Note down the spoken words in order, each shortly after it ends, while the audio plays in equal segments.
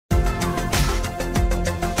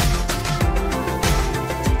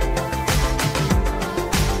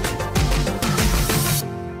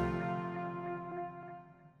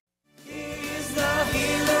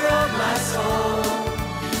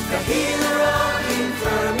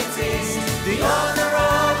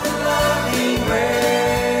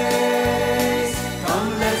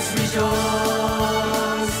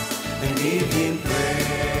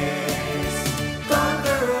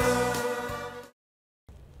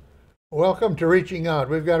Welcome to Reaching Out.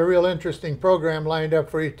 We've got a real interesting program lined up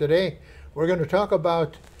for you today. We're going to talk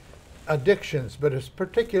about addictions, but it's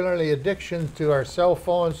particularly addiction to our cell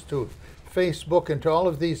phones, to Facebook, and to all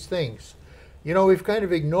of these things. You know, we've kind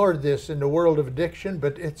of ignored this in the world of addiction,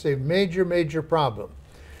 but it's a major, major problem.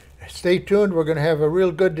 Stay tuned. We're going to have a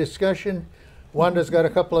real good discussion. Wanda's got a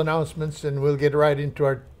couple announcements, and we'll get right into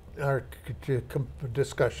our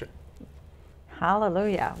discussion.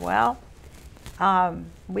 Hallelujah. Well,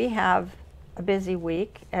 we have a busy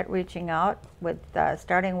week at Reaching Out, with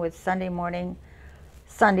starting with Sunday morning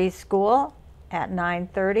Sunday school at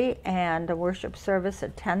 9:30 and a worship service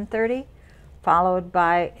at 10:30, followed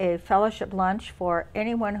by a fellowship lunch for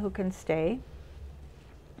anyone who can stay.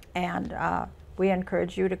 And we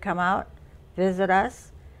encourage you to come out, visit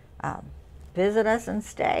us and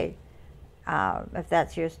stay if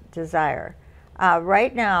that's your desire.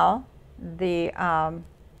 Right now, the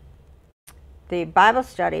Bible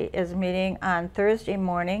study is meeting on Thursday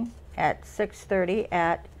morning at 6:30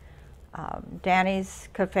 at Danny's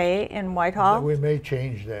Cafe in Whitehall. We may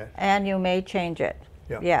change that. And you may change it.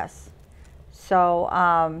 Yep. Yes. So,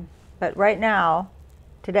 but right now,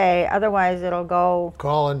 today, otherwise it'll go.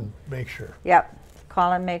 Call and make sure. Yep.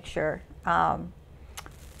 Call and make sure.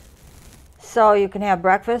 So you can have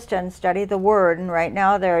breakfast and study the Word. And right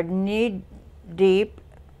now they're knee deep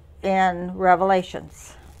in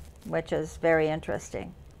Revelations, which is very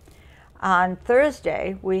interesting. On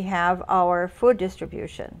Thursday, we have our food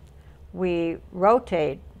distribution. We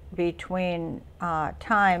rotate between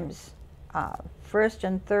times. First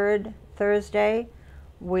and third Thursday,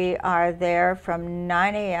 we are there from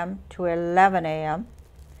 9 a.m. to 11 a.m.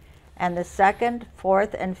 And the second,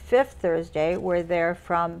 fourth, and fifth Thursday, we're there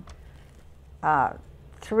from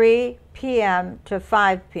 3 p.m. to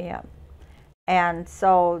 5 p.m. And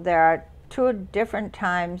so there are two different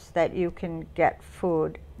times that you can get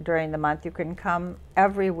food during the month. You can come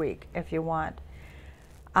every week if you want.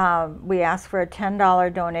 We ask for a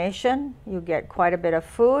 $10 donation. You get quite a bit of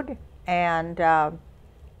food, and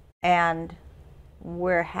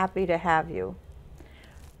we're happy to have you.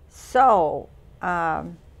 So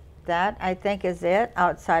that, I think, is it,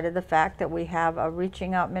 outside of the fact that we have a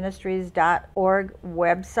reachingoutministries.org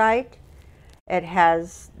website. It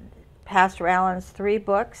has Pastor Allen's 3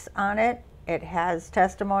 books on it. It has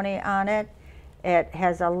testimony on it. It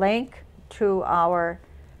has a link to our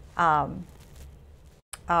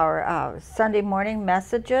Sunday morning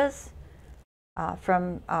messages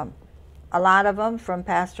from a lot of them from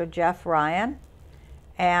Pastor Jeff Ryan,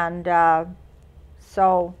 and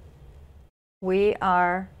so we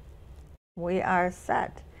are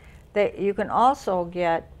set. You can also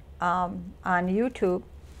get on YouTube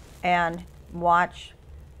and watch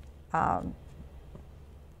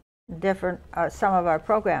different some of our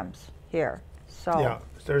programs here. So yeah,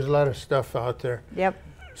 there's a lot of stuff out there. Yep.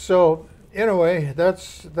 So anyway,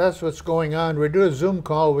 that's what's going on. We do a Zoom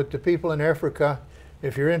call with the people in Africa.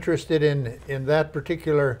 If you're interested in that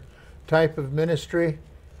particular type of ministry,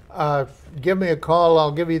 give me a call.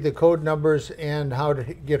 I'll give you the code numbers and how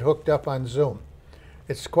to get hooked up on Zoom.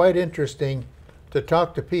 It's quite interesting to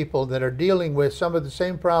talk to people that are dealing with some of the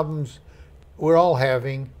same problems we're all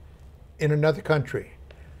having in another country.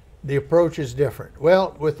 The approach is different.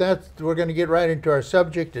 Well, with that, we're going to get right into our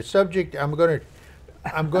subject. The subject, I'm going to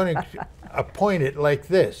appoint it like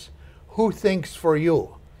this: who thinks for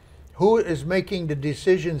you? Who is making the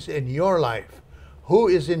decisions in your life? Who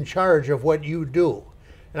is in charge of what you do?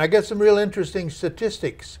 And I got some real interesting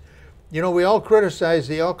statistics. You know, we all criticize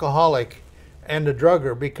the alcoholic and the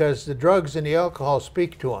drugger because the drugs and the alcohol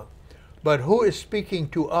speak to them. But who is speaking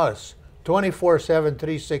to us 24/7,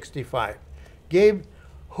 365? Gabe,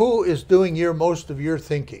 who is doing most of your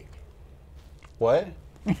thinking? What?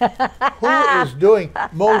 Who is doing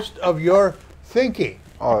most of your thinking?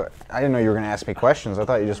 Oh, I didn't know you were going to ask me questions. I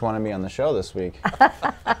thought you just wanted me on the show this week.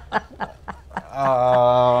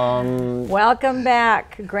 Welcome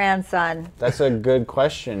back, grandson. That's a good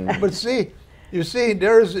question. But you see,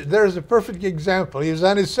 there's a perfect example. He was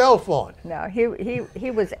on his cell phone. No,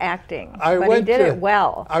 he was acting, but he did it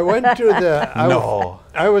well. I went to the.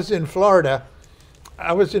 I was in Florida.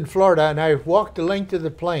 And I walked the length of the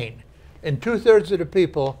plane, and 2/3 of the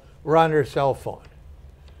people were on their cell phone.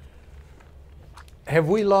 Have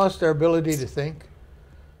we lost our ability to think?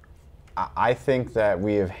 I think that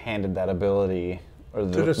we have handed that ability, or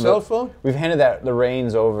to the cell phone? We've handed the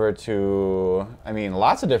reins over to, I mean,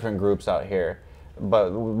 lots of different groups out here.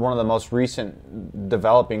 But one of the most recent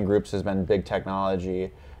developing groups has been big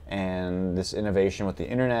technology. and this innovation with the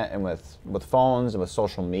internet and with phones and with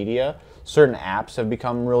social media, certain apps have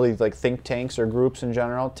become really like think tanks or groups in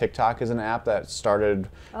general. TikTok is an app that started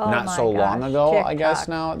not so long ago, I guess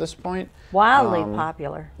now at this point. Wildly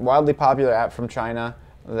popular. Wildly popular app from China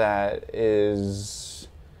that is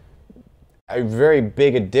a very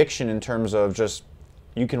big addiction in terms of just,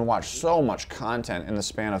 you can watch so much content in the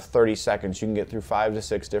span of 30 seconds. You can get through 5 to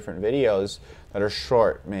 6 different videos that are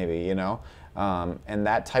short, maybe, you know. And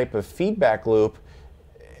that type of feedback loop,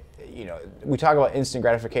 you know, we talk about instant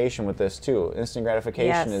gratification with this too. Instant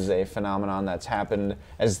gratification is a phenomenon that's happened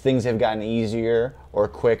as things have gotten easier or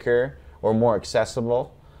quicker or more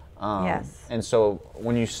accessible. And so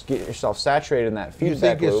when you get yourself saturated in that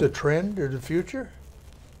feedback loop. You think it's a trend or the future?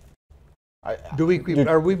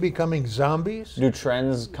 Are we becoming zombies? Do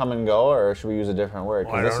trends come and go, or should we use a different word?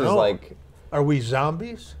 Well, I don't know. Like, are we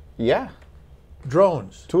zombies? Yeah.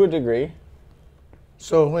 Drones. To a degree.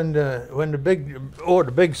 So when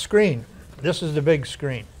the big screen, this is the big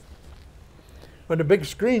screen. When the big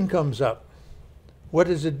screen comes up, what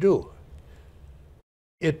does it do?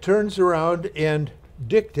 It turns around and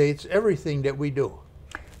dictates everything that we do.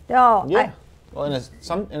 No. Yeah. Well, in a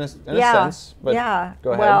sense, but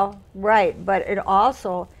go ahead. Well, right, but it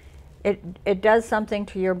also, it does something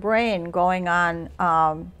to your brain going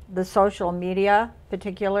on the social media,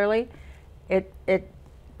 particularly. It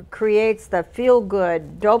creates the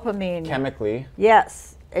feel-good dopamine. Chemically.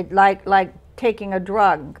 Yes, like taking a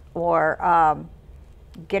drug or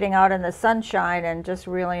getting out in the sunshine and just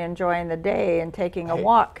really enjoying the day, and taking a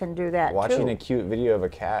walk can do that Watching too. a cute video of a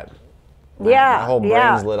cat. My whole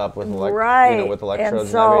brain's lit up with, with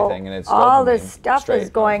electrodes and everything, and it's all dopamine this stuff straight is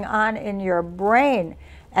going on in your brain,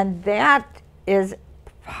 and that is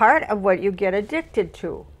part of what you get addicted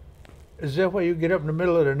to. Is that why you get up in the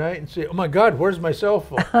middle of the night and say, "Oh my God, where's my cell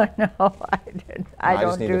phone"? No, I didn't. I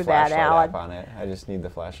don't do that, Alan. App on it. I just need the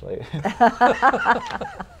flashlight.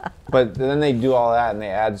 But then they do all that, and they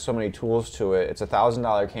add so many tools to it. It's a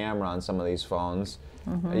 $1,000 camera on some of these phones.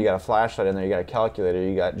 You got a flashlight in there, you got a calculator,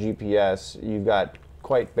 you got GPS, you've got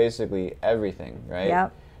quite basically everything, right?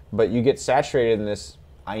 Yep. But you get saturated in this,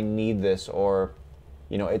 I need this, or,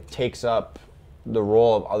 you know, it takes up the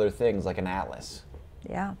role of other things like an atlas.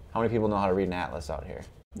 Yeah. How many people know how to read an atlas out here?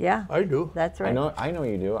 Yeah. I do. That's right. I know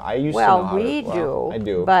you do. I used to know how do. I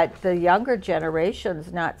do. But the younger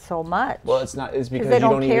generation's not so much. Well, it's not. It's because they you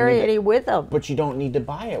don't carry any with them. But you don't need to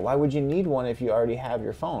buy it. Why would you need one if you already have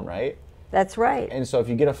your phone, right? That's right. And so if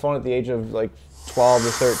you get a phone at the age of like 12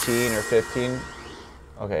 to 13 or 15,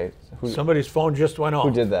 okay. Somebody's phone just went off.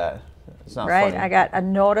 Who did that? It's not right. funny. I got a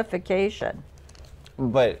notification.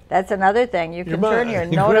 But that's another thing. You can turn your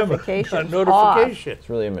notifications off. It's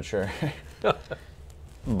really immature.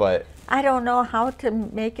 But I don't know how to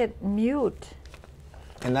make it mute.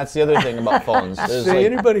 And that's the other thing about phones. Say,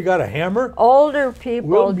 anybody got a hammer? Older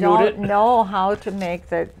people don't know how to make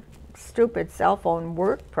the stupid cell phone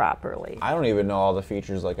work properly. I don't even know all the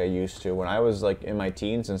features like I used to. When I was like in my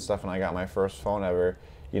teens and stuff, and I got my first phone ever,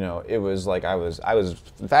 you know, it was like I was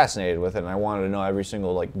fascinated with it, and I wanted to know every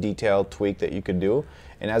single like detail tweak that you could do.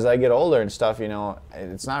 And as I get older and stuff, you know,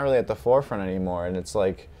 it's not really at the forefront anymore. And it's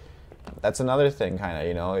like, that's another thing, kind of,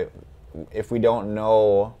 you know, if we don't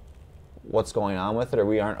know what's going on with it, or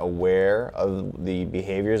we aren't aware of the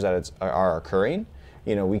behaviors that are occurring,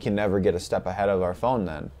 you know, we can never get a step ahead of our phone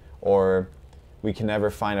then, or we can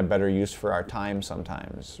never find a better use for our time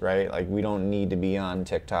sometimes, right? Like, we don't need to be on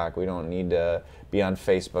TikTok, we don't need to be on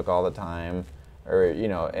Facebook all the time, or, you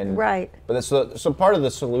know, and right. But so part of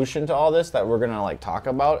the solution to all this that we're gonna like talk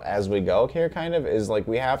about as we go here, kind of, is like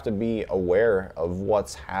we have to be aware of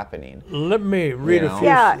what's happening. Let me read a few.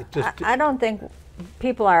 Yeah, I don't think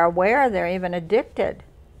people are aware they're even addicted.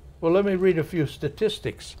 Well, let me read a few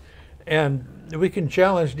statistics, and we can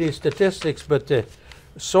challenge these statistics, but the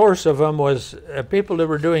source of them was people that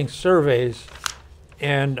were doing surveys,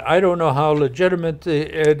 and I don't know how legitimate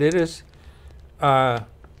it is.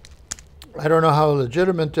 I don't know how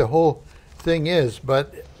legitimate the whole thing is,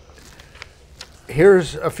 but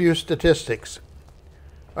here's a few statistics.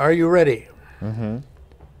 Are you ready? Mm-hmm.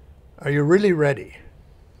 Are you really ready?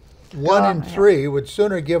 1 in 3 would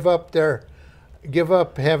sooner give up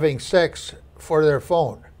having sex for their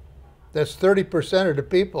phone. That's 30% of the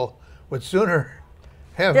people would sooner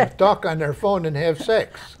have talk on their phone than have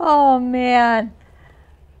sex. Oh man.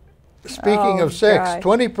 Speaking of sex,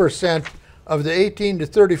 20% of the 18 to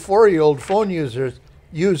 34-year-old phone users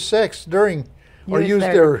use sex during, or use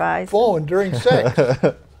their phone during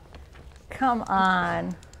sex. Come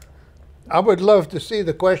on. I would love to see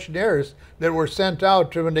the questionnaires that were sent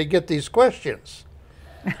out to when they get these questions.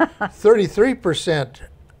 33%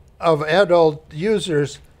 of adult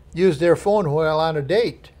users use their phone while on a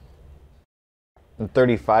date. And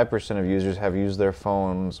 35% of users have used their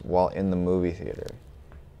phones while in the movie theater,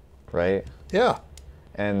 right? Yeah.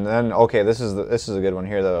 And then, okay, this is a good one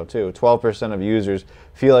here though too. 12% of users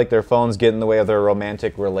feel like their phones get in the way of their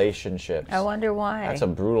romantic relationships. I wonder why. That's a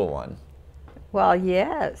brutal one. Well,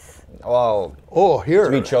 yes. Well, here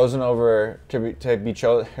to be chosen over to be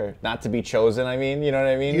chosen, not to be chosen. I mean, you know what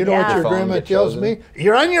I mean. You know what Yeah. your Phone grandma get tells chosen. me?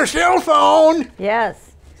 You're on your cell phone. Yes.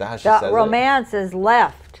 Is that how she The says romance is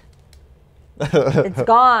left. It's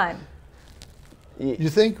gone. You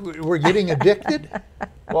think we're getting addicted?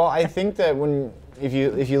 Well, I think that if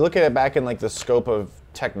you look at it back in like the scope of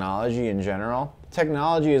technology in general,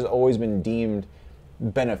 technology has always been deemed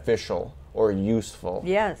beneficial or useful.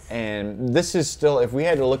 Yes. And this is still, if we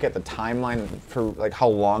had to look at the timeline for like how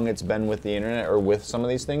long it's been with the internet or with some of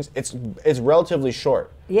these things, it's relatively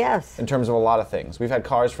short Yes. in terms of a lot of things. We've had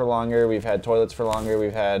cars for longer, we've had toilets for longer,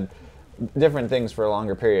 we've had different things for a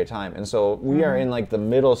longer period of time. And so we are in like the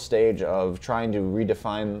middle stage of trying to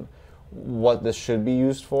redefine what this should be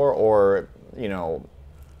used for, or, you know,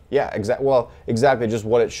 yeah, exactly just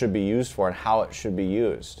what it should be used for and how it should be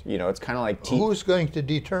used. You know, it's kind of like Who's going to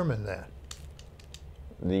determine that?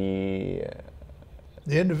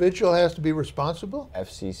 The individual has to be responsible?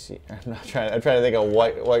 FCC. I'm trying to think of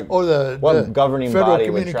what the governing Federal body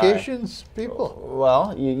would try. Communications people?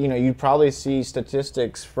 Well, you know, you'd probably see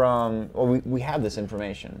statistics from. Well, we have this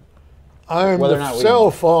information. I'm Whether or the not we- cell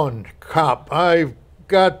phone cop. I've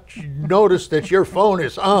got notice that your phone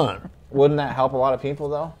is on. Wouldn't that help a lot of people,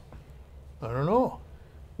 though? I don't know.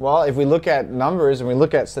 Well, if we look at numbers and we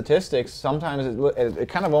look at statistics, sometimes it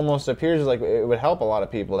kind of almost appears like it would help a lot of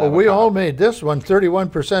people. Well, we all made this one.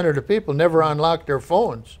 31% of the people never unlocked their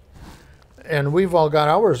phones. And we've all got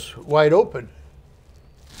ours wide open.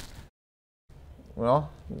 Well,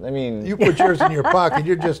 I mean... You put yours in your pocket.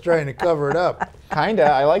 You're just trying to cover it up. Kinda.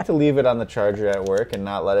 I like to leave it on the charger at work and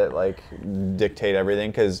not let it, like, dictate everything.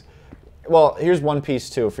 Because, well, here's one piece,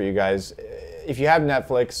 too, for you guys. If you have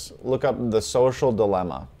Netflix, look up The Social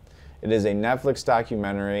Dilemma. It is a Netflix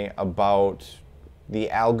documentary about the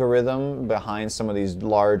algorithm behind some of these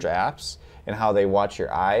large apps and how they watch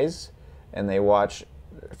your eyes, and they watch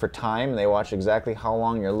for time, and they watch exactly how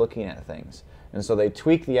long you're looking at things. And so they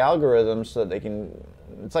tweak the algorithm so that they can,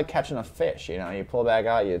 it's like catching a fish, you know, you pull it back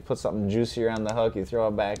out, you put something juicier on the hook, you throw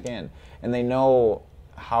it back in. And they know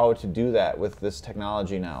how to do that with this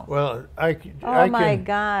technology now. Well, My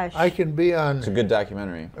gosh. I can be on It's a good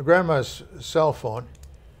documentary. grandma's cell phone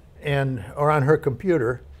or on her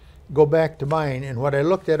computer, go back to mine, and what I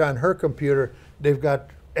looked at on her computer, they've got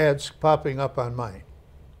ads popping up on mine.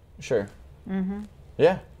 Sure. Mm-hmm.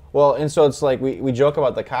 Yeah. Well, and so it's like we joke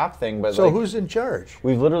about the cop thing, but So like, who's in charge?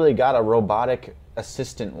 we've literally got a robotic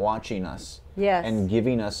assistant watching us. Yes. And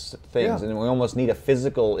giving us things. Yeah. And we almost need a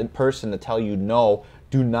physical in person to tell you, no,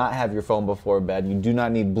 do not have your phone before bed. You do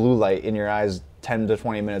not need blue light in your eyes 10 to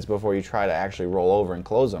 20 minutes before you try to actually roll over and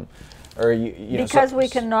close them. Or you know, Because we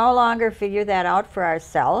can no longer figure that out for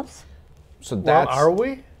ourselves. So Well, that's are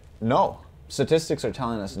we? no. Statistics are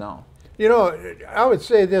telling us no. You know, I would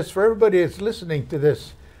say this for everybody that's listening to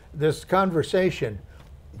this conversation.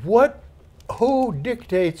 Who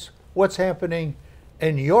dictates what's happening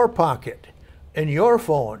in your pocket, in your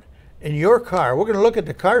phone, in your car? We're going to look at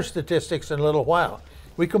the car statistics in a little while.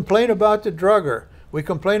 We complain about the drugger. We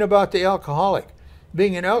complain about the alcoholic.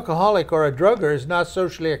 Being an alcoholic or a drugger is not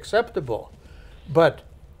socially acceptable. But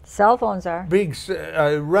Cell phones are.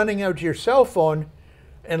 running out your cell phone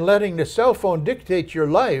and letting the cell phone dictate your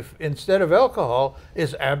life instead of alcohol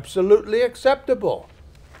is absolutely acceptable.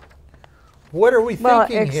 What are we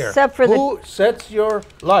thinking here? except for Who sets your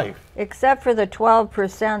life? Except for the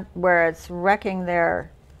 12% where it's wrecking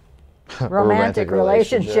their romantic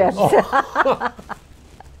relationships.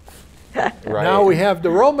 Right. Now we have the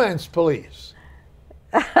romance police.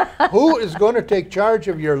 Who is going to take charge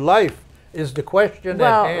of your life is the question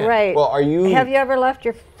Well, at hand. right. Well, are you? Have you ever left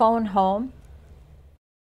your phone home?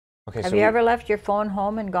 Okay. Have so you ever left your phone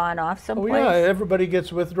home and gone off Oh someplace? yeah, everybody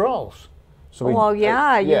gets withdrawals. So we, Well,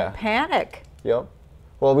 yeah, you yeah. panic. Yep.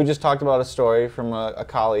 Well, we just talked about a story from a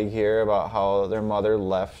colleague here about how their mother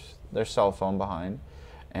left their cell phone behind.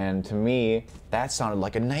 And to me, that sounded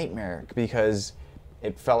like a nightmare because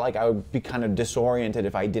it felt like I would be kind of disoriented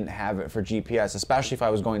if I didn't have it for GPS, especially if I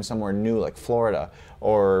was going somewhere new like Florida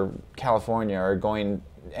or California or going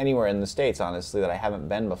anywhere in the States, honestly, that I haven't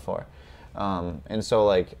been before. And so,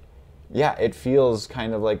 like, yeah, it feels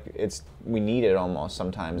kind of like we need it almost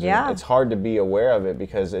sometimes. Yeah. And it's hard to be aware of it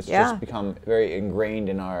because it's Yeah. just become very ingrained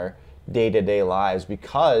in our day-to-day lives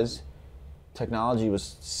because technology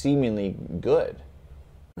was seemingly good.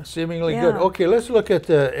 Seemingly Yeah. good. Okay, let's look at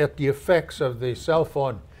the effects of the cell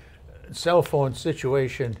phone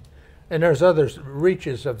situation, and there's other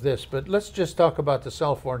reaches of this, but let's just talk about the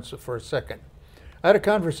cell phones for a second. I had a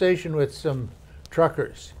conversation with some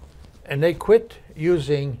truckers, and they quit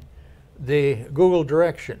using the Google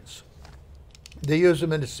directions. They use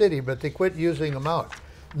them in the city, but they quit using them out.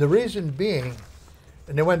 The reason being,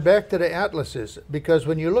 and they went back to the atlases, because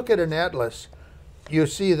when you look at an atlas, you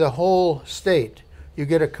see the whole state. You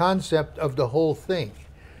get a concept of the whole thing.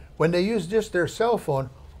 When they use just their cell phone,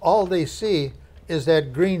 all they see is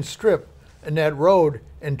that green strip and that road,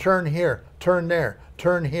 and turn here, turn there,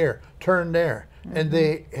 turn here, turn there. And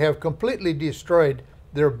they have completely destroyed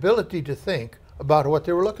their ability to think about what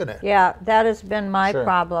they were looking at. Yeah, that has been my Sure.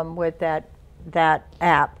 problem with that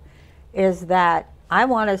app, is that I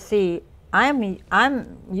want to see.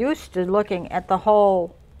 I'm used to looking at the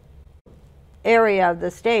whole area of the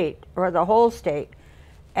state or the whole state,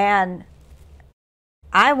 and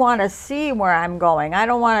I want to see where I'm going. I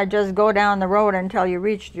don't want to just go down the road until you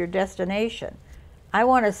reach your destination. I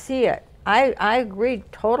want to see it. I agree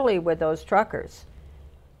totally with those truckers.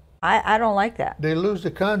 I don't like that. They lose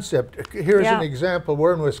the concept. Here's an Yeah. example.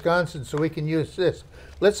 We're in Wisconsin, so we can use this.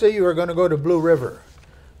 Let's say you were going to go to Blue River,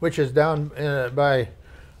 which is down by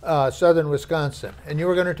southern Wisconsin, and you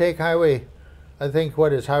were going to take highway, I think,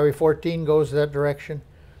 what is Highway 14 goes that direction.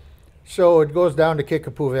 So it goes down to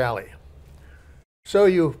Kickapoo Valley. So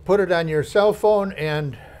you put it on your cell phone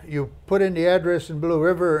and you put in the address in Blue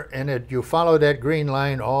River, and you follow that green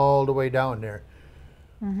line all the way down there.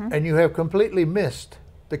 And you have completely missed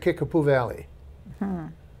the Kickapoo Valley.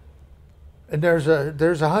 And there's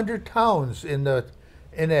 100 towns in that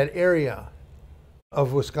area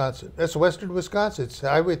of Wisconsin. That's western Wisconsin. It's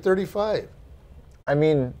Highway 35. I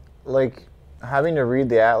mean, like, having to read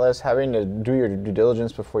the atlas, having to do your due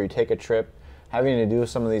diligence before you take a trip, having to do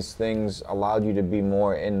some of these things allowed you to be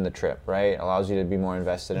more in the trip, right? Allows you to be more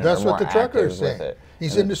invested in it. That's or what the more trucker is active with saying. it.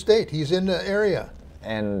 He's And in the state. He's in the area.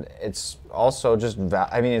 And it's also just,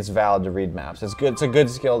 I mean, it's valid to read maps. It's good. It's a good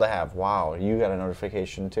skill to have. Wow, you got a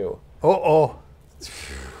notification too. Uh-oh.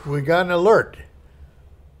 We got an alert.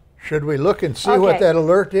 Should we look and see what Okay. that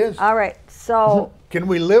alert is? All right, so Can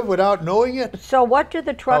we live without knowing it? so what do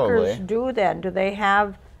the truckers Probably. do then? Do they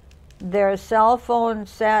have their cell phone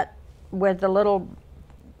set with the little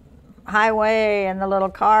highway and the little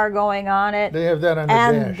car going on it, They have that on the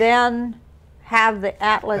and dash. then have the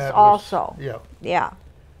atlas Atlas. also? Yeah. Yeah.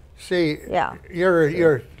 See, Yeah.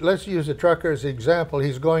 you're. Let's use the trucker as an example.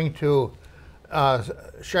 He's going to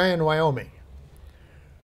Cheyenne, Wyoming,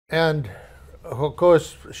 and of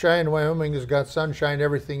course, Cheyenne, Wyoming has got sunshine.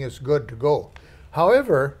 Everything is good to go.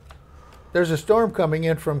 However, there's a storm coming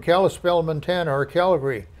in from Kalispell, Montana, or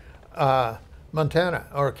Calgary, Montana,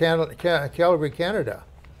 or Calgary, Canada.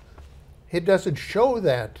 It doesn't show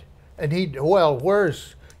that, and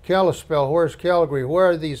where's Kalispell? Where's Calgary? Where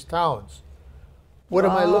are these towns? What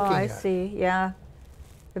am I looking I at? see, yeah.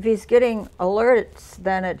 If he's getting alerts,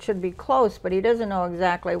 then it should be close, but he doesn't know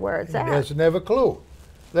exactly where it's He at. doesn't have a clue.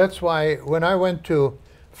 That's why when I went to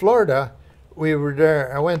Florida, we were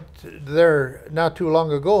there. I went there not too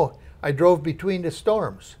long ago. I drove between the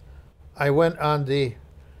storms. I went on the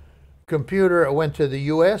computer, I went to the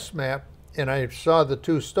U.S. map, and I saw the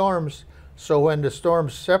two storms. So when the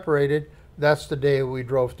storms separated, that's the day we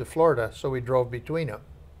drove to Florida. So we drove between them.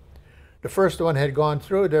 The first one had gone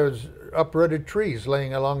through. There was uprooted trees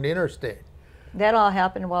laying along the interstate. That all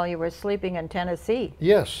happened while you were sleeping in Tennessee.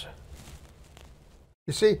 Yes.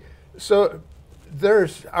 You see, so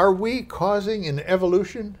are we causing an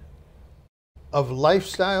evolution of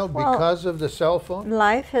lifestyle Well, because of the cell phone?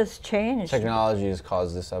 Life has changed. Technology has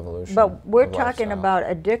caused this evolution. But we're of talking lifestyle. about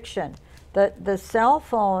addiction. The cell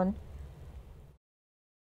phone,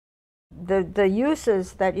 the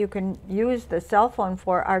uses that you can use the cell phone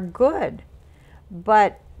for are good,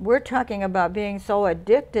 but we're talking about being so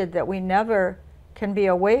addicted that we never can be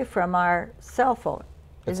away from our cell phone.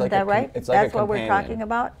 It's Isn't like that a right? it's like a That's what we're companion. talking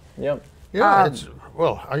about? Yep. Yeah, Um,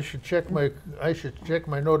 well, I should check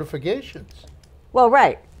my notifications. Well,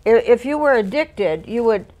 right. If you were addicted, you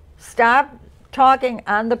would stop talking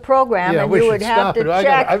on the program, Yeah, and we you should would have stop to it.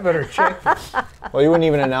 check. I better check this. Well, you wouldn't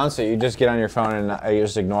even announce it. You just get on your phone and you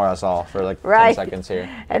just ignore us all for like Right. 10 seconds here.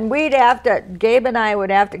 And Gabe and I would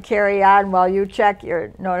have to carry on while you check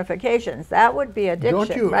your notifications. That would be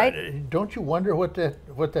addiction, right? Don't you wonder what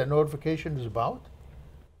that notification is about?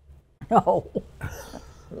 No.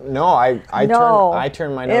 No, I No.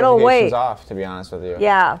 turn my It'll notifications wait. off, to be honest with you.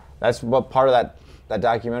 Yeah. That's what part of that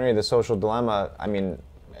documentary, The Social Dilemma, I mean,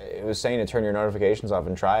 it was saying to turn your notifications off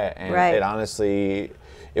and try it, and Right. it honestly,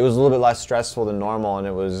 it was a little bit less stressful than normal, and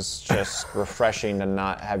it was just refreshing to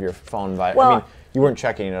not have your phone I Well- mean, you weren't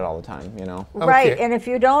checking it all the time, you know? Right, Okay. and if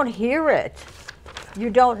you don't hear it, you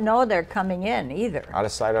don't know they're coming in either. Out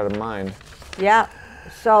of sight, out of mind. Yeah,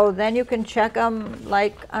 so then you can check them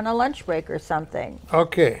like on a lunch break or something,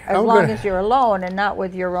 Okay. as long as you're alone and not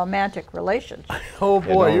with your romantic relationship. Oh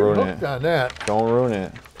boy, don't you're ruin hooked it. on that. Don't ruin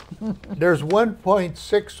it. There's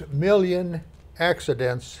 1.6 million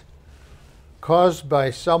accidents caused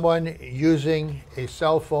by someone using a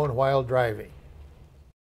cell phone while driving.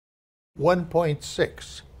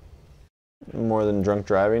 1.6. More than drunk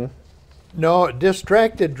driving. No,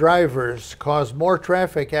 distracted drivers cause more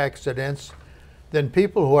traffic accidents than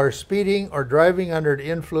people who are speeding or driving under the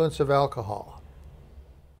influence of alcohol.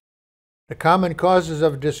 The common causes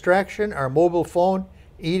of distraction are mobile phone,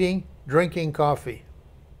 eating, drinking coffee.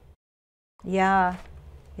 Yeah,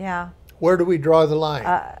 yeah. Where do we draw the line?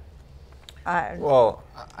 Well,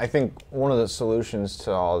 I think one of the solutions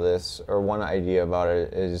to all this, or one idea about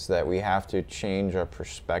it, is that we have to change our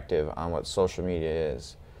perspective on what social media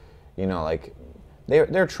is. You know, like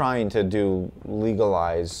they're trying to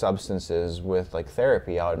legalize substances with like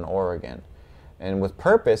therapy out in Oregon, and with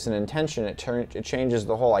purpose and intention, it changes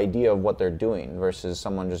the whole idea of what they're doing versus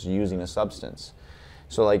someone just using a substance.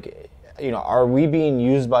 So like, you know, are we being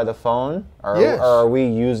used by the phone, or, Yes. or are we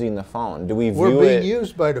using the phone? Do we view We're being it?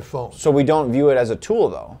 used by the phone. So we don't view it as a tool,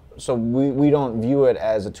 though. So we don't view it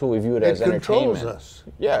as a tool. We view it as entertainment. Controls us.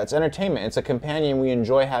 Yeah, it's entertainment. It's a companion we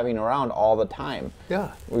enjoy having around all the time.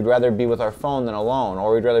 Yeah. We'd rather be with our phone than alone,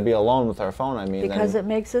 or we'd rather be alone with our phone. I mean, Because than, it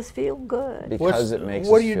makes us feel good. because it makes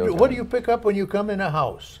what us do you feel do? good. What do you pick up when you come in a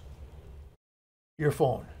house? Your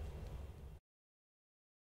phone.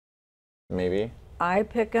 Maybe. I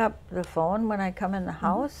pick up the phone when I come in the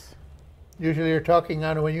house. Usually you're talking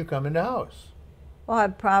on it when you come in the house. Well, I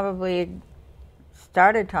probably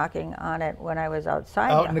started talking on it when I was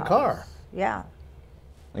outside Out in the house. car. Yeah.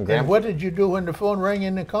 And And what did you do when the phone rang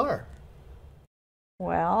in the car?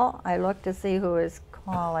 Well, I looked to see who was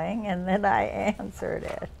calling, and then I answered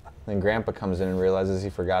it. Then Grandpa comes in and realizes he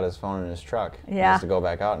forgot his phone in his truck. He Yeah. has to go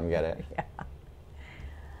back out and get it.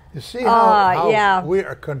 You see how yeah. we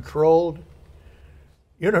are controlled?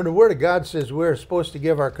 You know, the Word of God says we're supposed to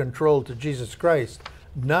give our control to Jesus Christ,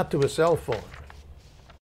 not to a cell phone.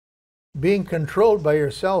 Being controlled by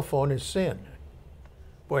your cell phone is sin.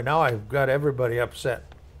 Boy, now I've got everybody upset.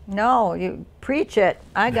 No, you preach it.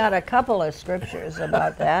 I got a couple of scriptures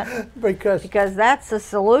about that. Because Because that's the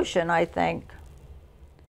solution, I think.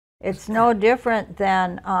 It's no different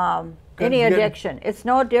than any Good. addiction. It's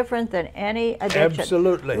no different than any addiction.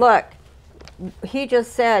 Absolutely. Look, he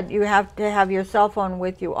just said you have to have your cell phone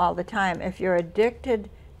with you all the time. If you're addicted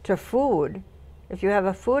to food, if you have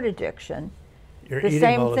a food addiction, you're the eating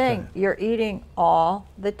same all the thing. time. You're eating all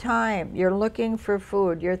the time. You're looking for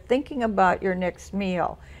food. You're thinking about your next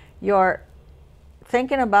meal. You're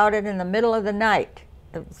thinking about it in the middle of the night.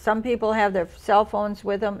 Some people have their cell phones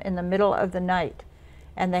with them in the middle of the night,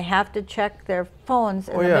 and they have to check their phones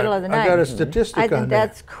in the middle of the night. I got a statistic I on think that.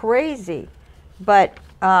 that's crazy. But,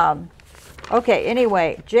 okay,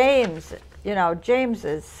 anyway, James, you know, James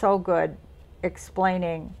is so good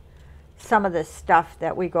explaining some of the stuff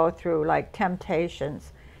that we go through, like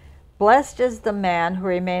temptations. Blessed is the man who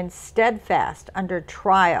remains steadfast under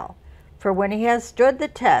trial, for when he has stood the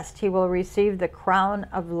test, he will receive the crown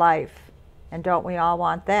of life. And don't we all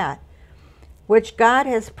want that? Which God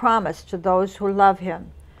has promised to those who love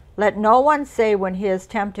him. Let no one say when he is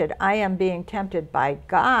tempted, I am being tempted by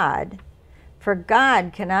God. For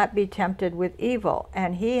God cannot be tempted with evil,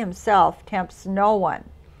 and he himself tempts no one.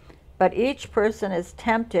 But each person is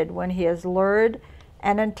tempted when he is lured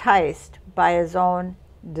and enticed by his own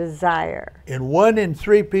desire. And 1 in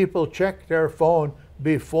 3 people check their phone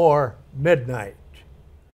before midnight.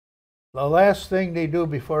 The last thing they do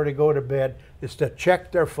before they go to bed is to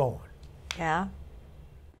check their phone. Yeah?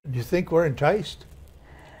 Do you think we're enticed?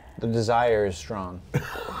 The desire is strong.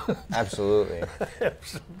 Absolutely.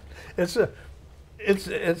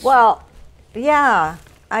 It's Well, yeah,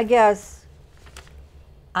 I guess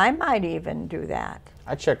I might even do that.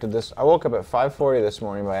 I checked it I woke up at 5:40 this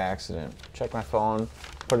morning by accident. Checked my phone,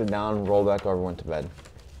 put it down, rolled back over, went to bed.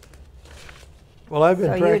 well, I've been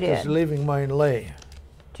So you practicing did. leaving mine lay.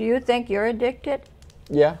 Do you think you're addicted?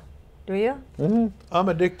 Yeah. Do you? I'm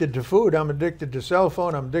addicted to food. I'm addicted to cell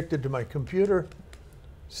phone. I'm addicted to my computer.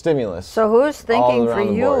 Stimulus. So who's thinking for around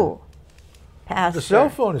the you, board. Pastor? The cell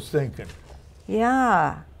phone is thinking.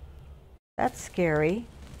 Yeah, that's scary.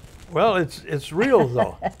 Well, it's real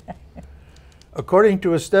though. According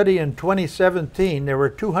to a study in 2017, there were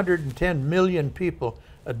 210 million people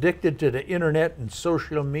addicted to the internet and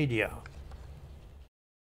social media.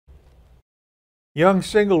 Young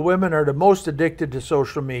single women are the most addicted to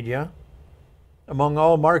social media among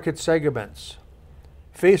all market segments.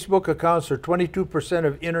 Facebook accounts for 22%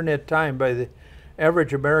 of internet time by the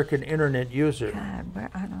average American internet user. God,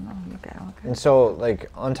 I don't know. You got all kinds. And so, like,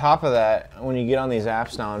 on top of that, when you get on these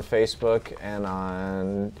apps now on Facebook and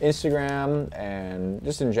on Instagram and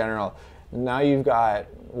just in general, now you've got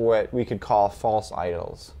what we could call false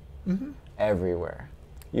idols everywhere.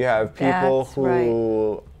 You have people That's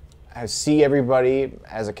who see everybody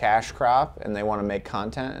as a cash crop and they want to make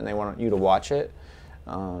content and they want you to watch it.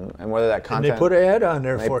 And whether that content, And they put an ad on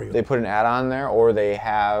there for you. They put an ad on there, or they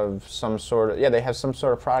have some sort of they have some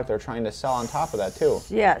sort of product they're trying to sell on top of that too.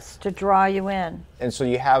 Yes, to draw you in. And so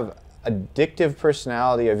you have addictive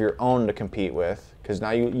personality of your own to compete with, because now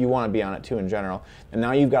you want to be on it too in general. And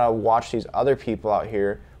now you've got to watch these other people out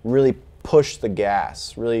here really push the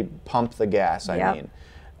gas, really pump the gas. Yep. I mean,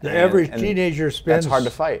 The average teenager spends that's hard to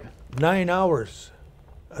fight. 9 hours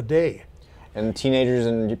a day. And teenagers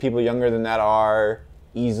and people younger than that are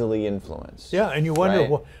easily influenced. Yeah, and you wonder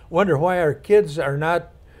right? wonder why our kids are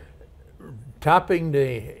not topping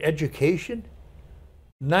the education.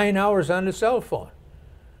 9 hours on the cell phone.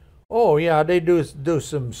 Oh yeah, they do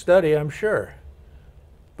some study, I'm sure.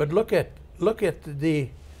 But look at the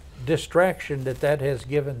distraction that has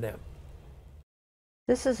given them.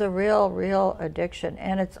 This is a real addiction,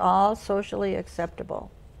 and it's all socially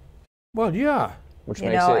acceptable. Well, yeah. Which You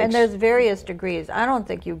makes know, it and there's various degrees. I don't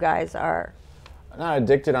think you guys are. not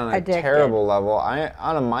addicted on a Addicted. terrible level.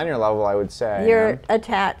 On a minor level, I would say I You're am.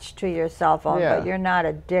 attached to your cell phone, Yeah. but you're not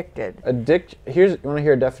addicted. You want to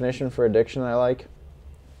hear a definition for addiction that I like?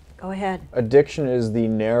 Go ahead. Addiction is the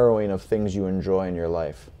narrowing of things you enjoy in your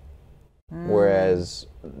life. Whereas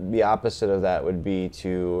the opposite of that would be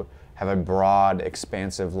to have a broad,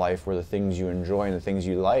 expansive life where the things you enjoy and the things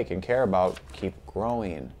you like and care about keep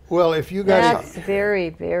growing. Well, if you guys That's very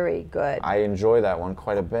good. I enjoy that one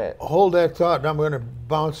quite a bit. hold that thought, and I'm going to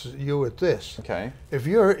bounce you with this. Okay. If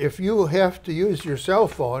you have to use your cell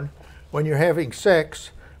phone when you're having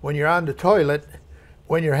sex, when you're on the toilet,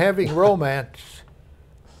 when you're having romance,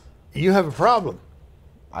 you have a problem.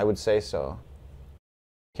 I would say so.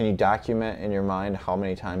 Can you document in your mind how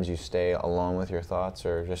many times you stay alone with your thoughts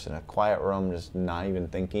or just in a quiet room, just not even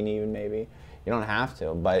thinking even maybe? You don't have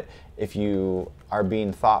to, but if you are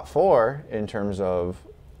being thought for in terms of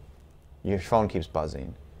your phone keeps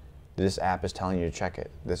buzzing, this app is telling you to check it,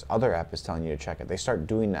 this other app is telling you to check it, they start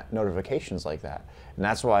doing that notifications like that. And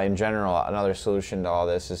that's why in general another solution to all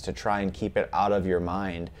this is to try and keep it out of your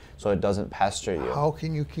mind so it doesn't pester you. How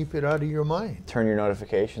can you keep it out of your mind? Turn your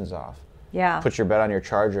notifications off. Yeah. Put your bed on your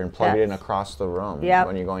charger and plug it in That's- across the room Yep.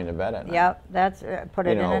 when you're going to bed at night. Yep. That's put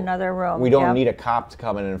it You know, in another room. We don't Yep. need a cop to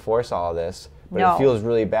come and enforce all of this, but No. it feels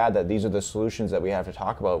really bad that these are the solutions that we have to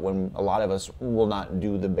talk about when a lot of us will not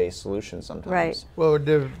do the base solution sometimes. Right. Well,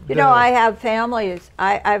 You know, I have families.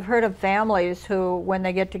 I've heard of families who, when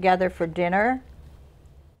they get together for dinner,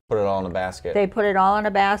 Put it all in a basket. they put it all in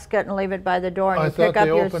a basket and leave it by the door, and I you thought pick up they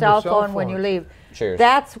your opened the cell cell phone when you phones. leave. Cheers.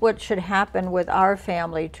 That's what should happen with our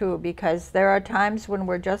family too, because there are times when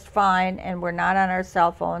we're just fine and we're not on our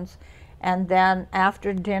cell phones, and then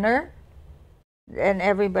after dinner, and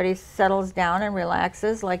everybody settles down and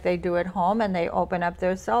relaxes like they do at home, and they open up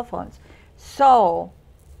their cell phones. So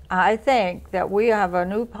I think that we have a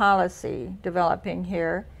new policy developing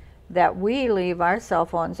here that we leave our cell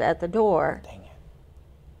phones at the door. Dang it.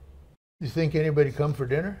 You think anybody come for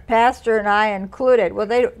dinner? Pastor and I included. Well,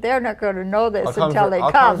 they're not going to know this until they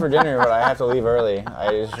I'll come for dinner, but I have to leave early.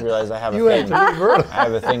 I just realized I have a You thing. have to leave early. I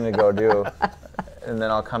have a thing to go do, and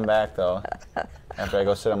then I'll come back though. After I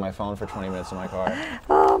go sit on my phone for 20 minutes in my car.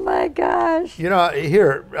 Oh my gosh. You know,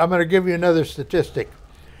 here, I'm going to give you another statistic.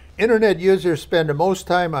 Internet users spend the most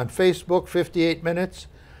time on Facebook, 58 minutes,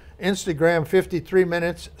 Instagram, 53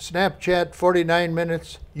 minutes, Snapchat, 49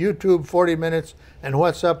 minutes, YouTube, 40 minutes, and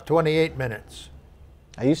WhatsApp, 28 minutes.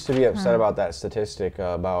 I used to be upset about that statistic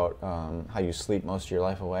about how you sleep most of your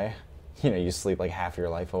life away. You know, you sleep like half your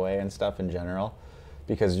life away and stuff in general.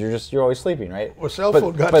 Because you're always sleeping, right? Well, cell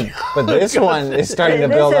phone got you. But this one is starting to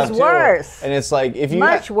This build is up too. worse. And it's like if you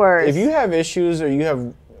Much worse. If you have issues or you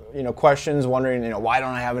have questions, wondering why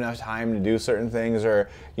don't I have enough time to do certain things, or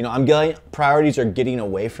I'm getting priorities are getting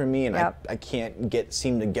away from me and Yep. I can't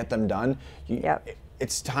seem to get them done. Yep.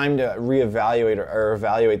 It's time to reevaluate or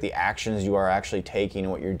evaluate the actions you are actually taking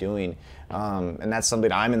and what you're doing, and that's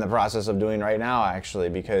something I'm in the process of doing right now actually,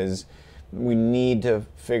 because we need to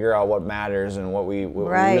figure out what matters and what we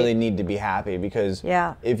Right. really need to be happy, because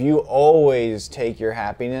Yeah. if you always take your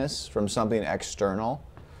happiness from something external,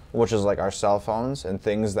 which is like our cell phones and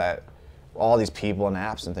things that, all these people and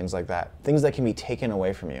apps and things like that, things that can be taken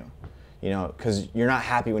away from you, you know, because you're not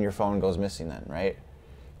happy when your phone goes missing then, right?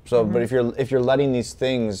 So, but if you're letting these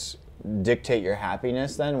things dictate your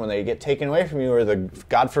happiness, then when they get taken away from you, or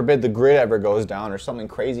God forbid the grid ever goes down or something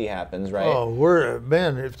crazy happens, right? Oh,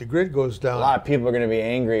 man, if the grid goes down. A lot of people are going to be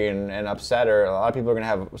angry and upset, or a lot of people are going to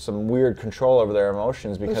have some weird control over their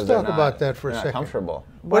emotions because Let's talk about that for a they're not second. comfortable.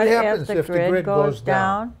 What happens if the grid goes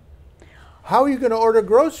down? How are you going to order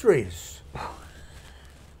groceries?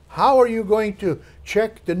 How are you going to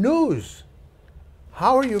check the news?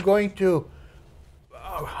 How are you going to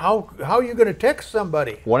how are you going to text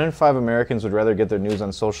somebody? 1 in 5 Americans would rather get their news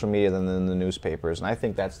on social media than in the newspapers, and I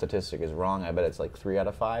think that statistic is wrong. I bet it's like 3 out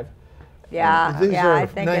of 5. Yeah, These yeah, are I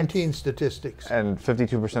think 19 statistics. And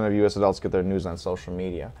 52% of U.S. adults get their news on social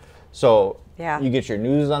media. So Yeah. you get your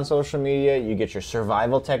news on social media, you get your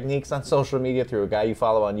survival techniques on social media through a guy you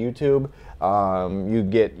follow on YouTube. You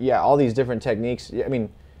get, all these different techniques. I mean,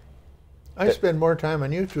 I spend more time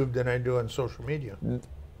on YouTube than I do on social media.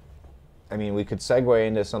 we could segue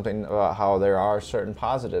into something about how there are certain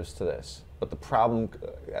positives to this. But the problem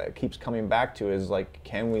it keeps coming back to is, like,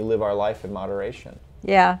 can we live our life in moderation?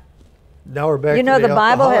 Yeah. Now we're back You know, to the the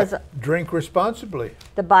Bible alcoholic. has- Drink responsibly.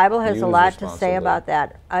 The Bible has Use a lot to say responsibly. about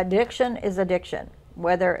that. Addiction is addiction,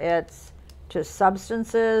 whether it's to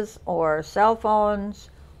substances or cell phones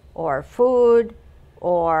or food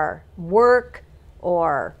or work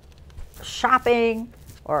or shopping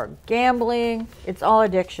or gambling. It's all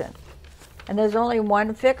addiction. And there's only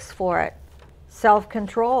one fix for it: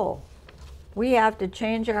 self-control. We have to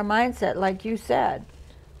change our mindset, like you said,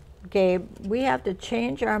 Gabe. We have to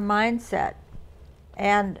change our mindset.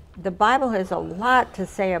 And the Bible has a lot to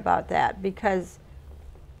say about that, because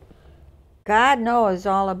God knows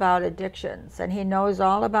all about addictions, and he knows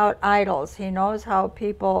all about idols. He knows how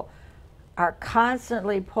people are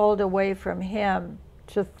constantly pulled away from him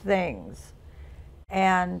to things.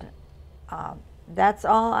 And that's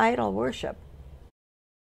all idol worship.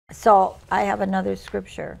 So I have another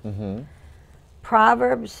scripture.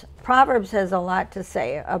 Proverbs has a lot to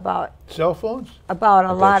say about Cell phones? a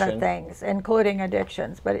lot of Addiction. things, including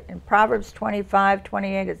addictions. But in Proverbs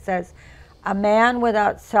 25:28, it says, a man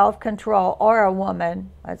without self-control, or a woman,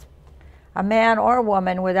 a man or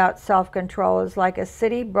woman without self-control is like a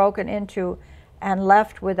city broken into and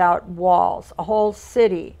left without walls. A whole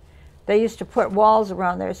city. They used to put walls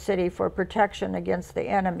around their city for protection against the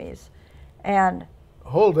enemies. And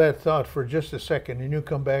Hold that thought for just a second, and you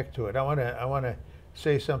come back to it. I want to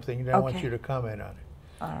say something, and I want Okay. you to comment on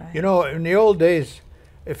it. all right. You know, in the old days,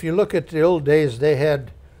 if you look at the old days, they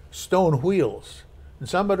had stone wheels, and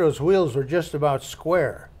some of those wheels were just about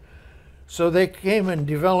square. So they came and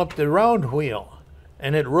developed the round wheel,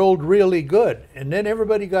 and it rolled really good. And then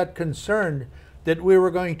everybody got concerned that we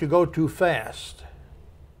were going to go too fast.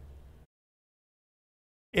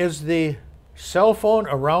 Is the cell phone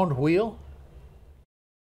a round wheel?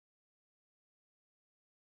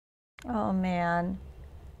 Oh, man.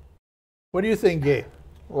 What do you think, Gabe?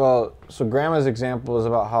 Well, so Grandma's example is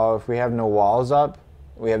about how if we have no walls up,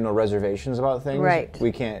 we have no reservations about things. Right.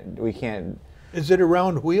 We can't. Is it a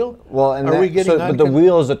round wheel? Well, and Are we getting but the uncon-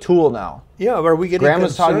 wheel is a tool now. Yeah, are we getting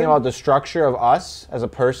Grandma's talking concerned? about the structure of us as a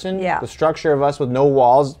person. Yeah. The structure of us with no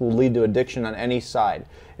walls will lead to addiction on any side.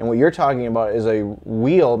 And what you're talking about is a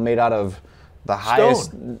wheel made out of the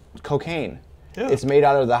highest cocaine. Yeah. It's made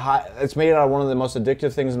out of it's made out of one of the most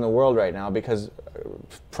addictive things in the world right now, because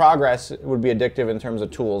progress would be addictive in terms of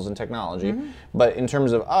tools and technology. But in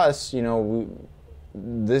terms of us, you know,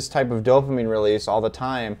 this type of dopamine release all the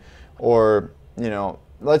time, or, you know,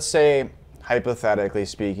 let's say, hypothetically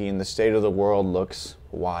speaking, the state of the world looks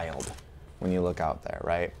wild when you look out there,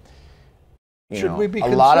 right? Should we be a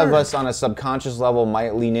lot of concerned? us on a subconscious level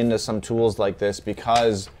might lean into some tools like this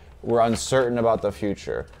because we're uncertain about the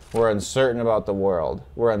future. We're uncertain about the world.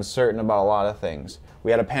 We're uncertain about a lot of things.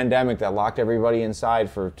 We had a pandemic that locked everybody inside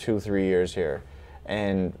for 2-3 years here.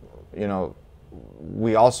 And, you know,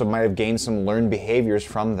 we also might have gained some learned behaviors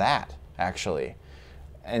from that, actually.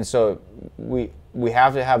 And so we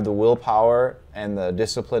have to have the willpower and the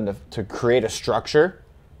discipline to create a structure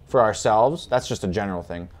for ourselves. That's just a general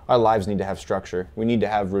thing. Our lives need to have structure. We need to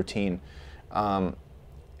have routine. And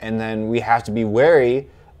then we have to be wary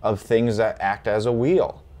of things that act as a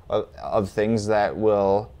wheel, of things that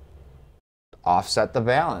will offset the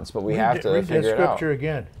balance. But we have to read that figure it out. scripture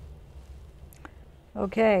again.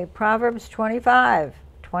 Okay, Proverbs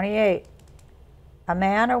 25:28. A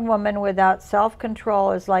man or woman without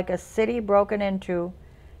self-control is like a city broken into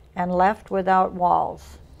and left without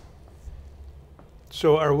walls.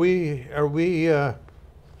 So are we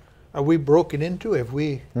broken into? Have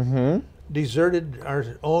we deserted our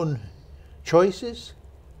own choices?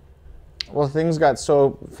 Well, things got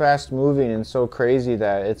so fast moving and so crazy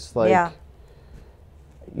that it's like, Yeah.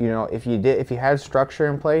 you know, if you had structure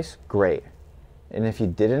in place, great. And if you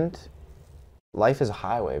didn't, life is a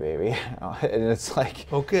highway, baby. And it's like,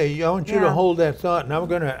 Okay, I want you to Yeah. hold that thought, and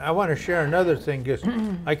I want to share another thing because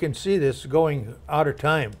I can see this going out of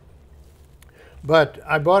time. But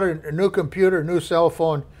I bought a new computer, new cell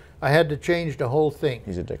phone. I had to change the whole thing.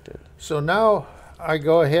 he's addicted. So now I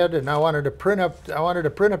go ahead and I wanted to print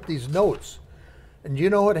up these notes. And you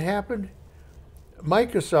know what happened?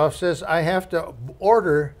 Microsoft says I have to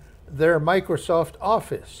order their Microsoft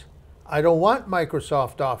Office. I don't want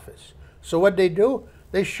Microsoft Office. So what they do?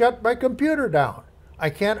 They shut my computer down.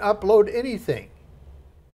 I can't upload anything.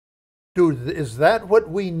 Is that what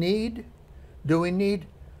we need? Do we need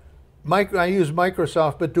I use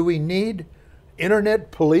Microsoft, but do we need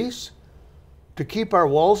internet police to keep our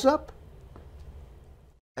walls up?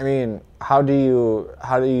 I mean, how do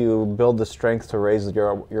you build the strength to raise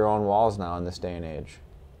your own walls now in this day and age?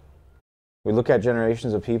 We look at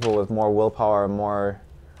generations of people with more willpower and more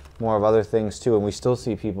of other things too, and we still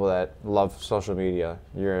see people that love social media.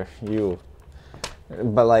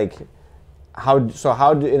 But like, how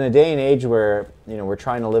in a day and age where, you know, we're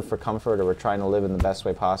trying to live for comfort or we're trying to live in the best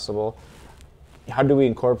way possible, how do we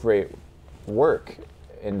incorporate work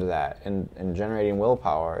into that and generating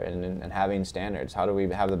willpower and having standards? How do we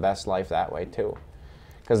have the best life that way too?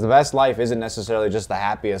 Because the best life isn't necessarily just the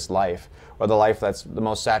happiest life or the life that's the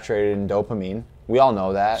most saturated in dopamine. We all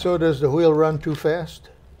know that. So does the wheel run too fast?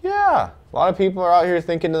 Yeah, a lot of people are out here